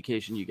all the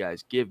education you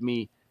guys give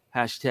me.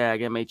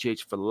 Hashtag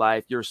MHH for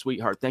life. You're a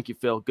sweetheart. Thank you,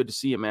 Phil. Good to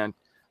see you, man.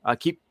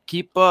 Keep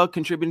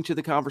contributing to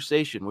the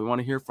conversation. We want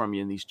to hear from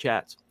you in these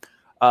chats.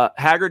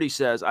 Haggerty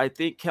says, I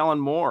think Kellen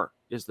Moore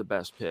is the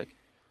best pick.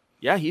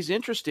 Yeah, he's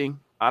interesting.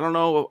 I don't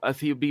know if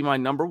he'd be my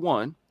number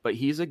one, but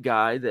he's a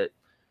guy that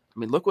I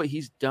mean, look what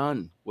he's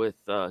done with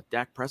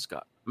Dak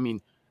Prescott. I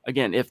mean,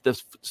 again, if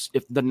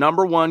the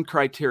number one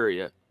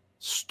criteria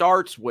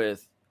starts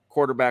with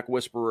quarterback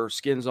whisperer,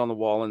 skins on the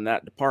wall in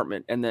that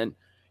department, and then,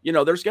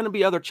 there's going to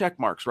be other check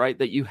marks, right,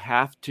 that you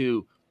have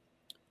to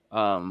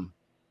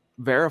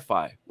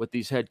verify with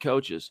these head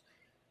coaches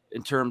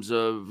in terms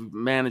of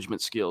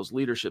management skills,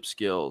 leadership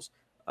skills,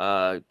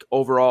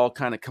 overall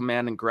kind of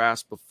command and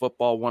grasp of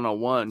football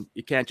 101.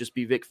 You can't just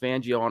be Vic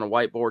Fangio on a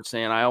whiteboard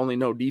saying, I only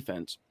know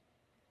defense.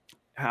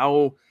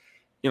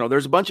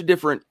 There's a bunch of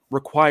different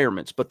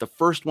requirements, but the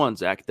first one,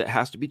 Zach, that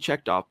has to be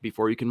checked off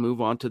before you can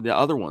move on to the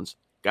other ones,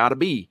 got to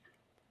be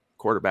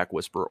quarterback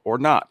whisperer or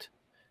not.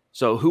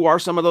 So who are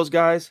some of those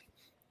guys?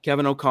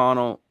 Kevin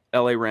O'Connell,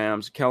 LA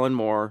Rams, Kellen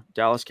Moore,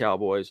 Dallas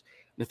Cowboys,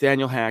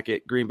 Nathaniel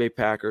Hackett, Green Bay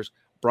Packers,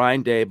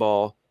 Brian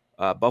Daboll,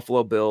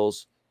 Buffalo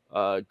Bills,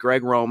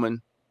 Greg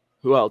Roman.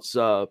 Who else?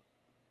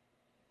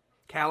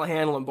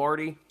 Callahan,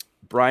 Lombardi.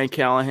 Brian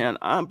Callahan.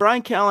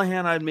 Brian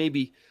Callahan, I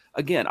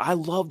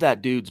love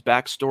that dude's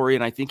backstory,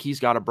 and I think he's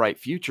got a bright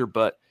future,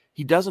 but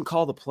he doesn't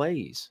call the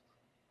plays.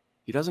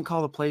 He doesn't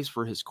call the plays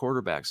for his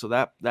quarterback, so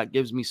that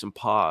gives me some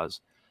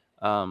pause.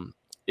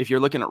 If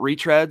you're looking at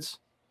retreads,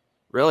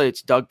 really,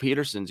 it's Doug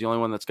Peterson's the only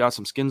one that's got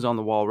some skins on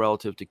the wall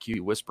relative to QB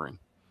whispering.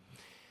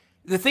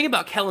 The thing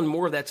about Kellen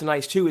Moore that's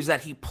nice, too, is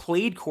that he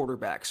played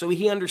quarterback, so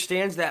he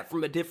understands that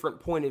from a different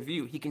point of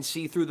view. He can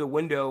see through the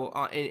window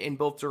in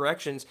both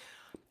directions.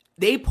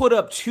 They put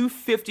up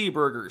 250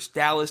 burgers,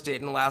 Dallas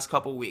did, in the last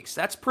couple weeks.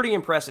 That's pretty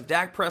impressive.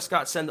 Dak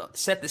Prescott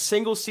set the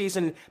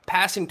single-season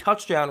passing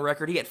touchdown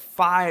record. He had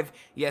 5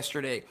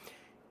 yesterday.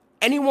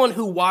 Anyone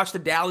who watched the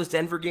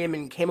Dallas-Denver game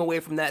and came away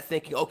from that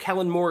thinking,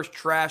 Kellen Moore is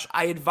trash,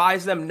 I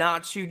advise them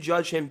not to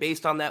judge him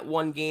based on that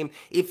one game.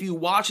 If you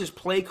watch his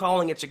play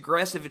calling, it's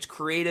aggressive, it's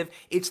creative.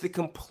 It's the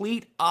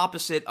complete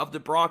opposite of the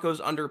Broncos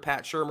under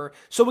Pat Shurmur.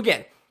 So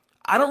again,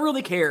 I don't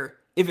really care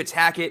if it's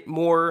Hackett,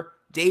 Moore,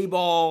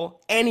 Daboll,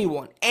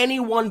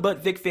 anyone but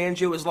Vic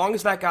Fangio. As long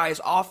as that guy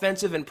is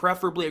offensive and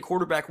preferably a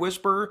quarterback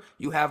whisperer,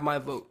 you have my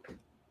vote.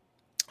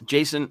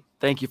 Jason,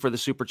 thank you for the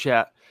super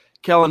chat.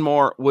 Kellen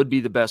Moore would be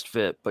the best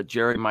fit, but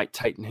Jerry might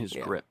tighten his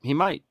grip. He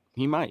might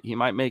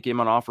make him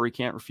an offer he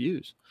can't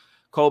refuse.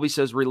 Colby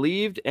says,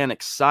 relieved and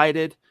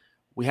excited.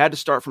 We had to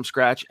start from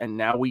scratch, and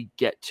now we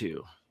get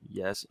to.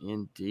 Yes,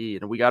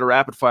 indeed. And we got a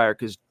rapid fire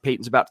because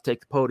Peyton's about to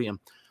take the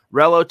podium.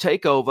 Rello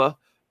takeover.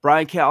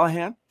 Brian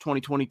Callahan,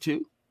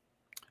 2022.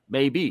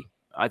 Maybe.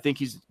 I think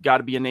he's got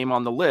to be a name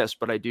on the list,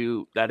 but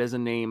that is a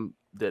name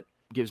that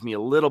gives me a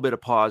little bit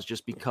of pause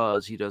just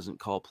because he doesn't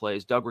call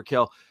plays. Doug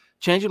Raquel,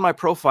 changing my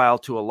profile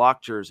to a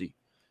lock jersey.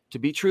 To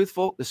be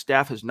truthful, the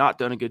staff has not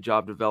done a good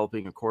job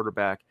developing a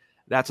quarterback.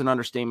 That's an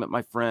understatement,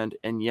 my friend.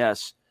 And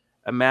yes,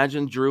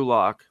 imagine Drew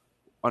Lock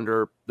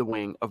under the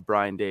wing of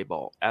Brian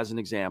Daboll as an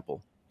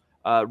example.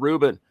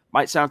 Ruben,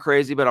 might sound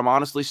crazy, but I'm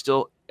honestly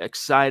still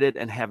excited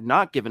and have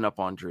not given up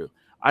on Drew.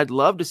 I'd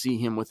love to see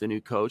him with a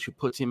new coach who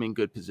puts him in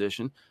good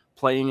position,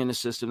 playing in a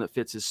system that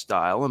fits his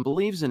style and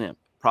believes in him.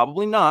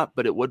 Probably not,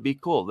 but it would be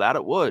cool. That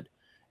it would.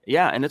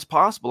 Yeah, and it's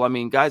possible. I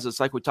mean, guys, it's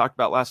like we talked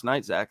about last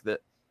night, Zach,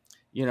 that,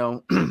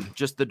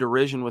 just the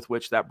derision with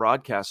which that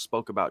broadcast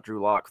spoke about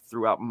Drew Lock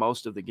throughout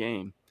most of the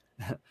game.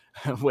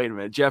 Wait a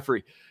minute,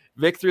 Jeffrey.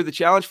 Vic threw the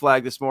challenge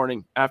flag this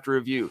morning after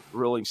review.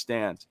 Ruling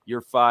stands.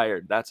 You're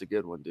fired. That's a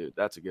good one, dude.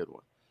 That's a good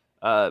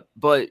one.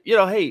 But,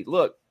 hey,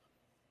 look,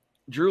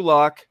 Drew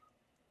Lock,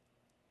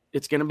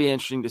 it's going to be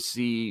interesting to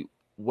see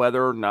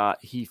whether or not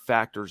he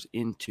factors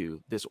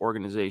into this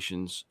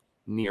organization's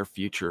near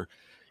future.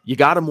 You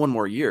got him one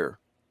more year.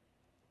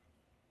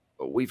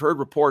 We've heard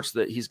reports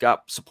that he's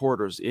got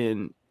supporters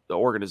in the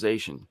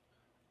organization.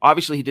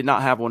 Obviously, he did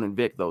not have one in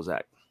Vic, though,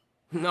 Zach.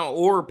 No,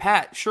 or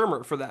Pat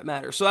Shurmur, for that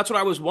matter. So that's what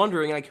I was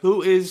wondering, like,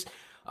 who is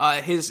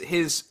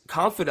his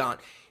confidant?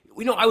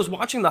 I was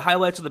watching the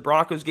highlights of the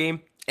Broncos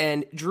game,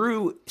 and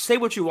Drew, say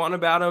what you want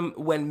about him,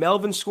 when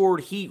Melvin scored,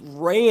 he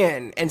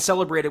ran and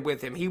celebrated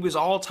with him. He was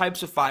all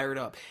types of fired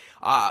up.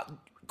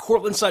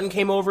 Cortland Sutton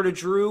came over to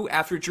Drew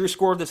after Drew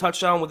scored the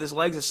touchdown with his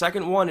legs, the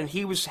second one, and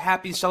he was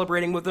happy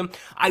celebrating with him.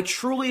 I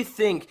truly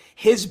think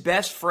his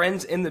best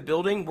friends in the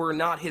building were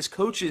not his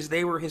coaches,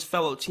 they were his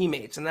fellow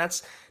teammates, and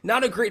that's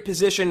not a great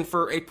position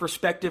for a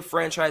prospective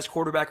franchise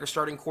quarterback or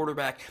starting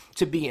quarterback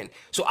to be in.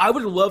 So I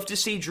would love to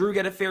see Drew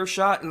get a fair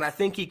shot, and I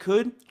think he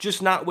could,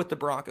 just not with the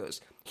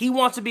Broncos. He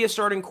wants to be a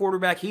starting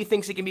quarterback. He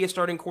thinks he can be a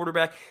starting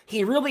quarterback.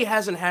 He really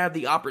hasn't had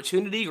the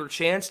opportunity or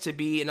chance to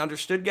be an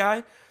understood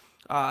guy.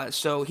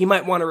 So he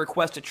might want to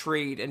request a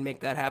trade and make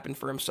that happen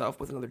for himself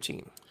with another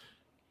team.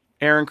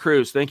 Aaron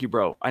Cruz, thank you,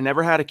 bro. I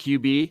never had a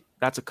QB.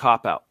 That's a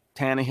cop-out.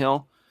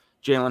 Tannehill,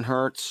 Jalen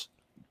Hurts,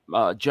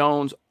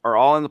 Jones are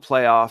all in the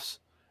playoffs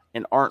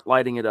and aren't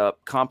lighting it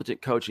up.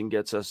 Competent coaching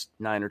gets us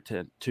 9 or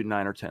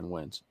 10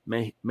 wins.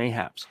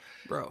 Mayhaps.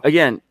 Bro.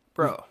 Again,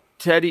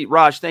 Teddy,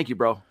 Raj, thank you,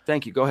 bro.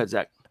 Thank you. Go ahead,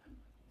 Zach.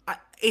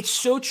 It's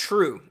so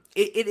true.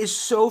 It is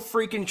so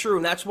freaking true,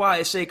 and that's why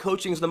I say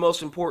coaching is the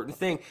most important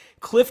thing.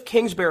 Cliff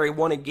Kingsbury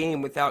won a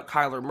game without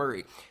Kyler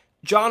Murray.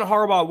 John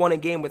Harbaugh won a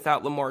game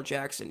without Lamar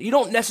Jackson. You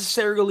don't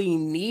necessarily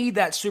need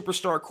that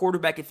superstar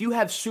quarterback. If you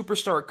have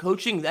superstar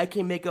coaching, that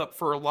can make up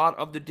for a lot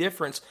of the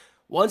difference.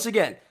 Once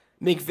again,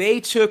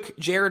 McVay took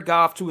Jared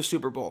Goff to a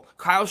Super Bowl.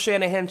 Kyle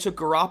Shanahan took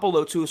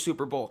Garoppolo to a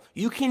Super Bowl.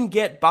 You can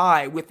get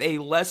by with a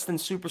less than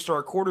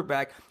superstar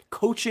quarterback.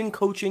 Coaching.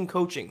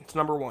 It's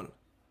number one.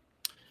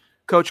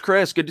 Coach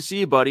Chris, good to see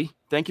you, buddy.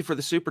 Thank you for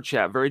the super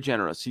chat. Very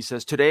generous. He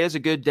says, today is a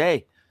good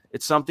day.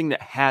 It's something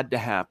that had to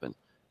happen.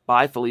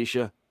 Bye,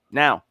 Felicia.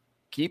 Now,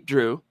 keep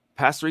Drew.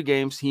 Past 3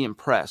 games, he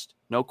impressed.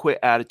 No quit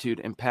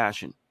attitude and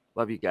passion.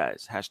 Love you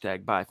guys.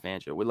 Hashtag bye,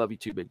 Fangio. We love you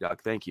too, big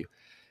dog. Thank you.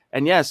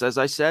 And yes, as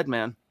I said,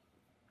 man,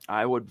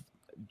 I would,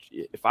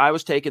 if I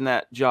was taking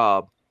that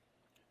job,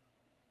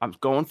 I'm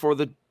going for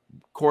the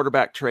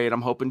quarterback trade.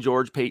 I'm hoping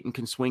George Payton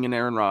can swing an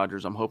Aaron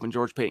Rodgers. I'm hoping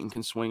George Payton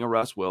can swing a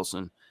Russ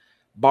Wilson.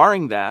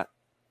 Barring that,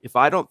 if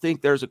I don't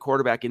think there's a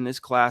quarterback in this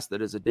class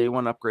that is a day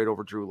one upgrade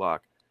over Drew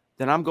Lock,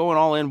 then I'm going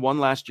all in one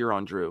last year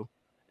on Drew.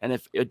 And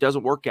if it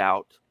doesn't work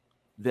out,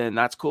 then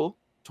that's cool.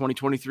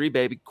 2023,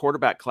 baby,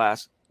 quarterback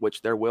class,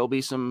 which there will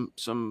be some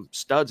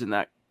studs in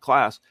that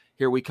class.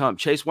 Here we come.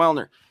 Chase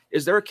Wellner,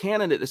 is there a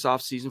candidate this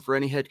offseason for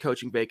any head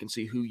coaching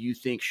vacancy who you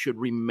think should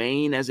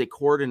remain as a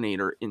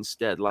coordinator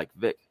instead, like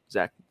Vic,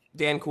 Zach?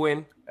 Dan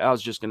Quinn. I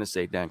was just going to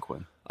say Dan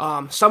Quinn.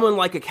 Someone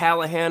like a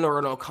Callahan or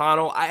an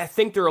O'Connell, I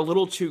think they're a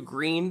little too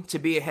green to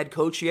be a head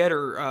coach yet,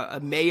 or a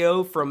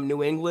Mayo from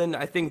New England.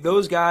 I think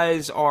those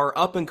guys are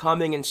up and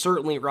coming and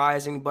certainly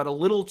rising, but a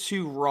little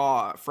too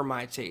raw for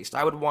my taste.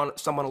 I would want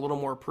someone a little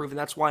more proven.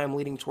 That's why I'm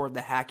leaning toward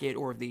the Hackett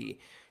or the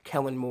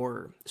Kellen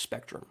Moore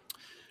spectrum.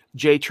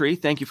 J Tree,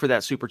 thank you for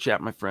that super chat,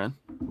 my friend.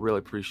 Really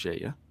appreciate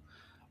you.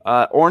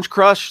 Orange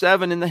Crush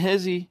 7 in the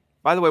hizzy.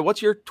 By the way,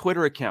 what's your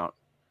Twitter account?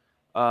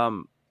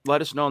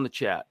 Let us know in the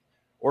chat.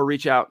 Or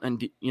reach out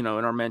and, in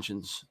our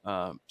mentions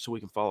so we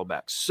can follow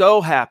back.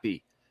 So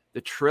happy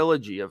the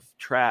trilogy of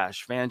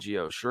Trash,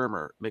 Fangio,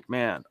 Shermer,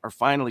 McMahon are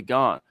finally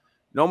gone.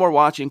 No more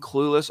watching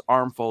clueless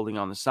arm folding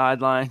on the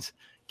sidelines.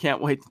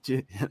 Can't wait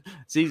to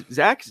see.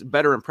 Zach's a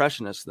better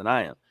impressionist than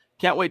I am.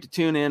 Can't wait to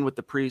tune in with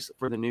the priest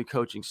for the new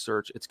coaching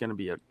search. It's going to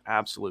be an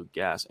absolute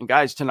gas. And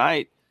guys,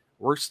 tonight,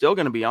 we're still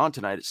going to be on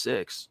tonight at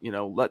 6.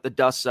 Let the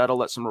dust settle.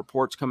 Let some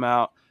reports come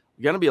out.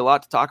 There's going to be a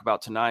lot to talk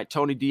about tonight.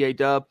 Tony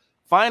D.A.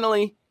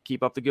 finally.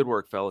 Keep up the good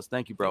work, fellas.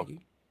 Thank you, bro.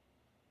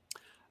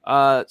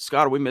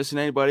 Scott, are we missing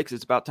anybody? Because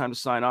it's about time to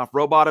sign off.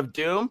 Robot of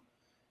Doom,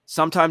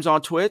 sometimes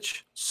on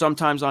Twitch,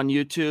 sometimes on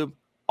YouTube,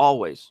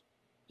 always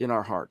in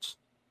our hearts.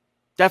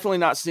 Definitely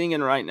not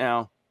singing right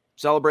now.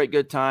 Celebrate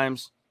good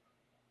times.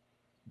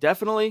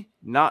 Definitely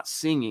not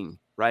singing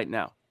right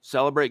now.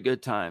 Celebrate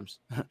good times.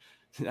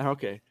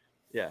 Okay.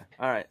 Yeah.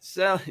 All right.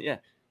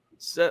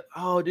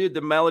 Oh, dude,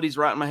 the melody's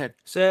right in my head.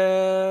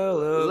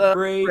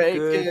 Celebrate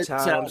good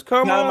times.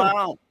 Come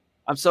on.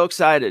 I'm so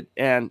excited,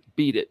 and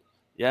beat it.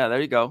 Yeah, there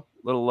you go.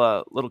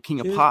 Little king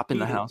of pop in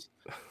the house.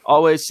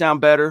 Always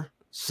sound better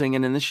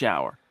singing in the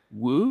shower.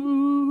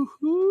 Woo!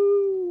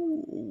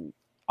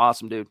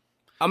 Awesome, dude.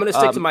 I'm going to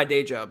stick to my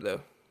day job, though.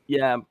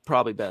 Yeah,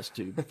 probably best,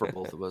 too, for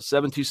both of us.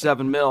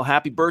 727 mil.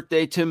 Happy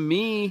birthday to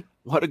me.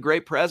 What a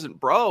great present.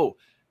 Bro,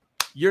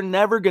 you're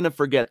never going to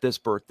forget this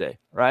birthday,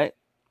 right?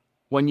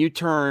 When you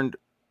turned,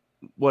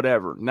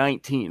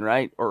 19,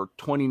 right? Or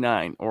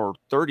 29 or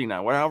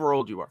 39, whatever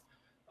old you are.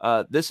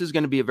 This is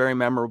going to be a very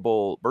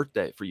memorable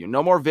birthday for you.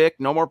 No more Vic,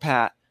 no more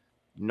Pat,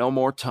 no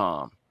more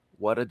Tom.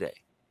 What a day.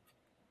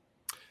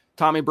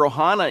 Tommy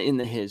Brohana in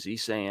the hizzy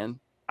saying,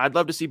 I'd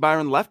love to see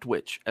Byron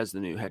Leftwich as the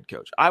new head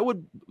coach. I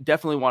would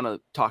definitely want to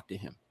talk to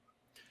him.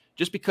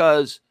 Just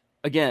because,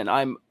 again,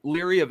 I'm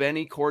leery of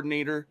any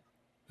coordinator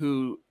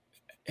who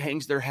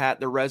hangs their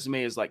hat. Their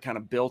resume is like kind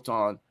of built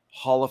on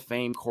Hall of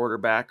Fame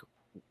quarterback,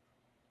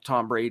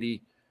 Tom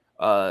Brady.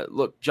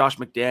 Look, Josh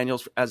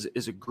McDaniels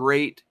is a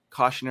great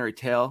cautionary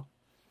tale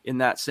in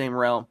that same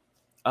realm.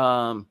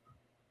 Peyton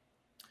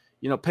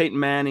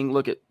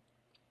Manning,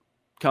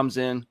 comes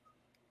in,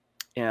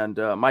 and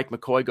Mike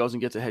McCoy goes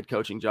and gets a head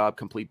coaching job,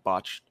 complete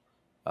botch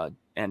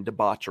and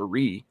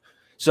debauchery.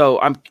 So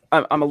I'm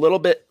a little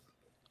bit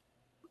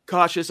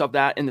cautious of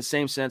that in the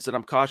same sense that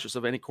I'm cautious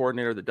of any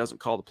coordinator that doesn't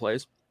call the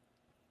plays.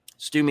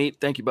 Stu Meat,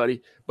 thank you,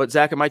 buddy. But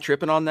Zach, am I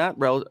tripping on that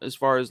as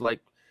far as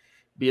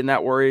being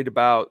that worried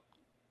about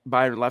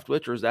Byron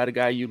Leftwich, or is that a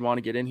guy you'd want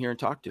to get in here and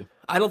talk to?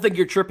 I don't think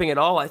you're tripping at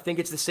all. I think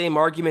it's the same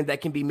argument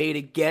that can be made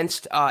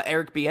against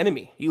Eric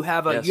Bieniemy. You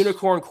have a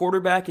unicorn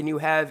quarterback and you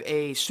have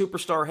a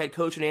superstar head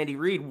coach in Andy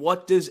Reid.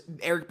 What does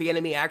Eric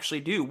Bieniemy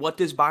actually do? What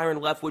does Byron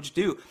Leftwich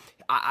do?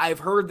 I've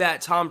heard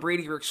that Tom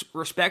Brady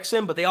respects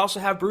him, but they also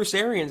have Bruce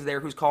Arians there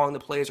who's calling the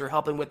plays or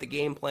helping with the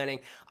game planning.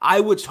 I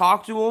would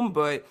talk to him,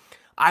 but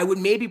I would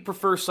maybe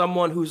prefer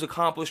someone who's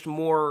accomplished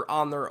more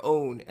on their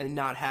own and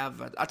not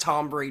have a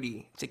Tom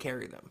Brady to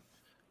carry them.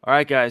 All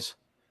right, guys.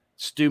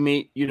 Stu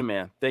Meat, you the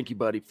man. Thank you,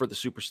 buddy, for the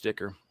super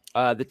sticker.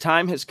 The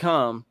time has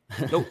come.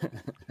 Nope.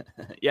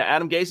 Yeah,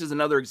 Adam Gase is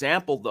another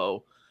example,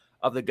 though,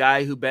 of the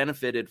guy who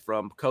benefited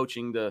from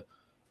coaching the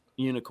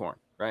unicorn,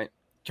 right?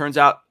 Turns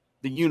out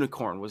the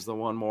unicorn was the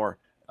one more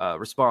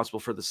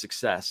responsible for the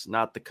success,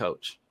 not the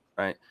coach,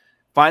 right?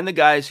 Find the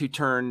guys who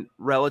turn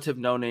relative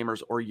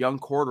no-namers or young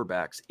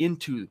quarterbacks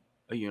into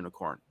a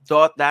unicorn.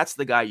 That's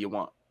the guy you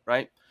want,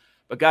 right?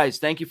 But guys,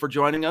 thank you for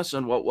joining us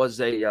on what was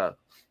a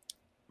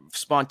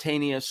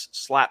spontaneous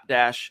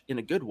slapdash in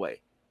a good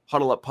way.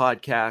 Huddle Up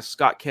Podcast.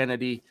 Scott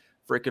Kennedy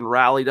freaking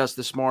rallied us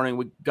this morning.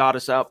 We got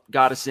us up,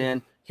 got us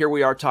in. Here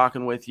we are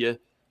talking with you.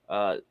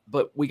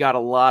 But we got a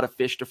lot of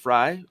fish to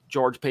fry.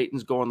 George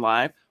Paton's going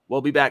live.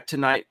 We'll be back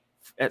tonight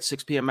at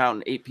 6 p.m.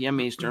 Mountain, 8 p.m.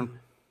 Eastern.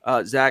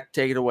 Zach,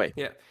 take it away.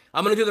 Yeah.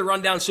 I'm going to do the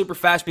rundown super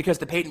fast because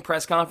the Paton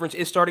press conference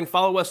is starting.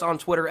 Follow us on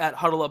Twitter at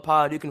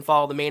HuddleUpPod. You can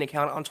follow the main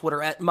account on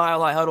Twitter at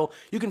MileHighHuddle.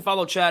 You can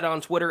follow Chad on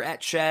Twitter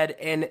at Chad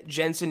and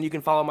Jensen. You can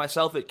follow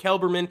myself at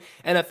Kelberman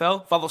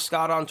NFL. Follow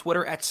Scott on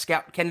Twitter at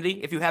Scout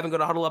Kennedy. If you haven't, go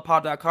to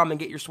HuddleUpPod.com and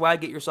get your swag.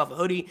 Get yourself a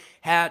hoodie,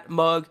 hat,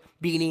 mug,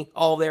 beanie,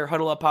 all there,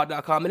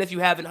 HuddleUpPod.com. And if you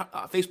haven't,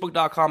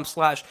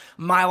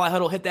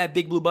 Facebook.com/MileHighHuddle. Hit that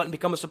big blue button.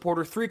 Become a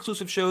supporter. 3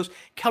 exclusive shows.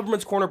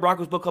 Kelberman's Corner,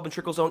 Broncos Book Club, and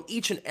Trickle Zone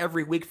each and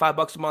every week.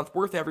 $5 a month,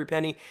 worth every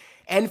penny.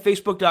 And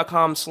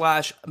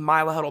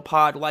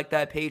Facebook.com/MileHuddlePod. Like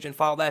that page and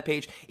follow that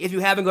page. If you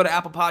haven't, go to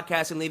Apple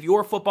Podcasts and leave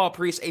your football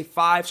priest a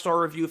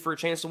 5-star review for a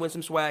chance to win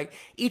some swag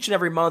each and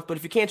every month. But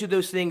if you can't do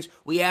those things,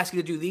 we ask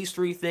you to do these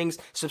 3 things.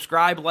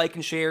 Subscribe, like,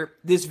 and share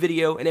this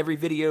video and every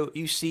video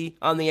you see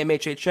on the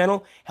MHA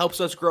channel. Helps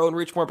us grow and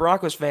reach more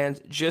Broncos fans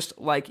just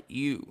like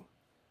you.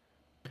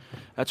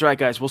 That's right,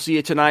 guys. We'll see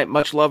you tonight.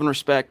 Much love and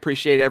respect.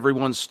 Appreciate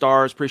everyone's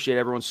stars. Appreciate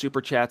everyone's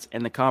super chats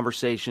and the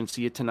conversation.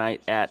 See you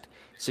tonight at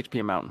 6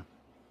 p.m. Mountain.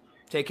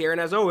 Take care,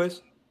 and as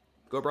always,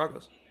 go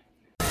Broncos.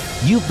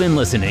 You've been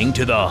listening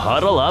to the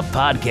Huddle Up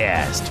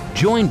Podcast.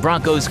 Join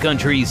Broncos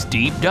Country's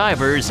deep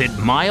divers at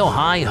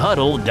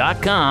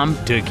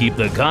milehighhuddle.com to keep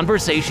the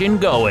conversation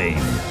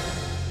going.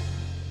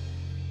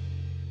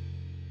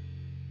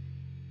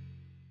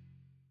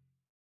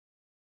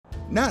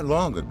 Not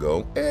long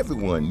ago,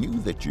 everyone knew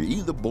that you're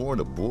either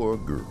born a boy or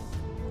girl.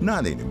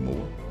 Not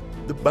anymore.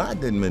 The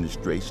Biden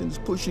administration is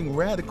pushing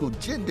radical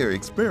gender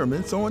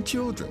experiments on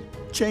children,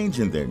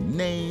 changing their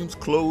names,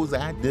 clothes,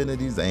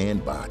 identities,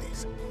 and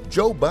bodies.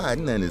 Joe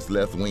Biden and his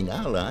left-wing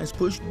allies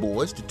push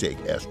boys to take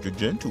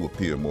estrogen to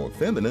appear more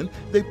feminine.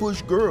 They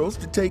push girls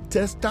to take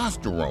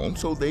testosterone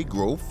so they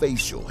grow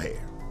facial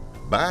hair.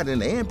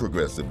 Biden and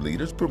progressive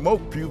leaders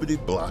promote puberty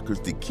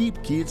blockers to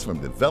keep kids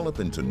from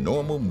developing to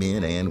normal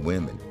men and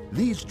women.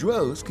 These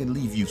drugs can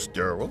leave you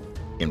sterile,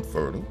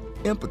 infertile,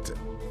 impotent.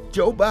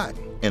 Joe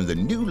Biden and the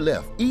new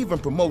left even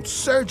promote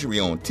surgery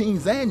on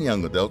teens and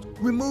young adults,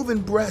 removing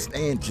breasts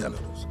and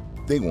genitals.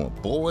 They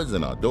want boys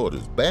in our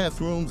daughters'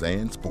 bathrooms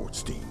and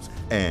sports teams.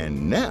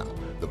 And now,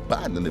 the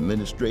Biden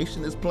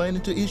administration is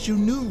planning to issue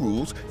new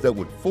rules that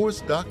would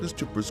force doctors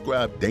to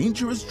prescribe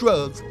dangerous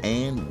drugs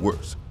and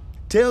worse.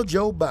 Tell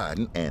Joe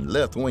Biden and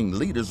left-wing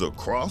leaders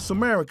across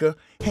America,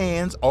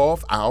 hands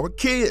off our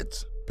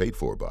kids. Paid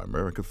for by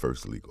America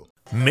First Legal.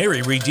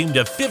 Mary redeemed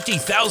a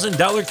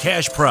 $50,000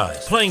 cash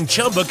prize playing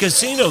Chumba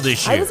Casino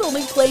this year. I was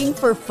only playing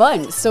for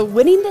fun, so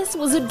winning this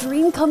was a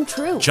dream come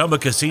true. Chumba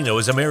Casino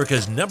is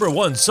America's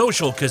 #1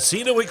 social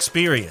casino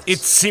experience.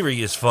 It's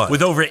serious fun.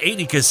 With over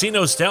 80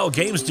 casino-style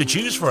games to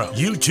choose from,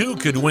 you too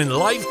could win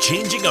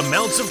life-changing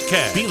amounts of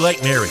cash. Be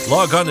like Mary.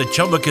 Log on to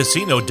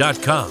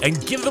ChumbaCasino.com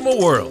and give them a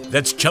whirl.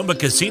 That's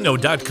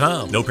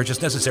ChumbaCasino.com. No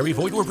purchase necessary.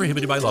 Void where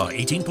prohibited by law.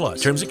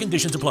 18+. Terms and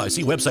conditions apply.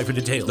 See website for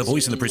details. The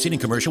voice in the preceding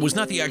commercial was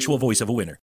not the actual voice of a winner.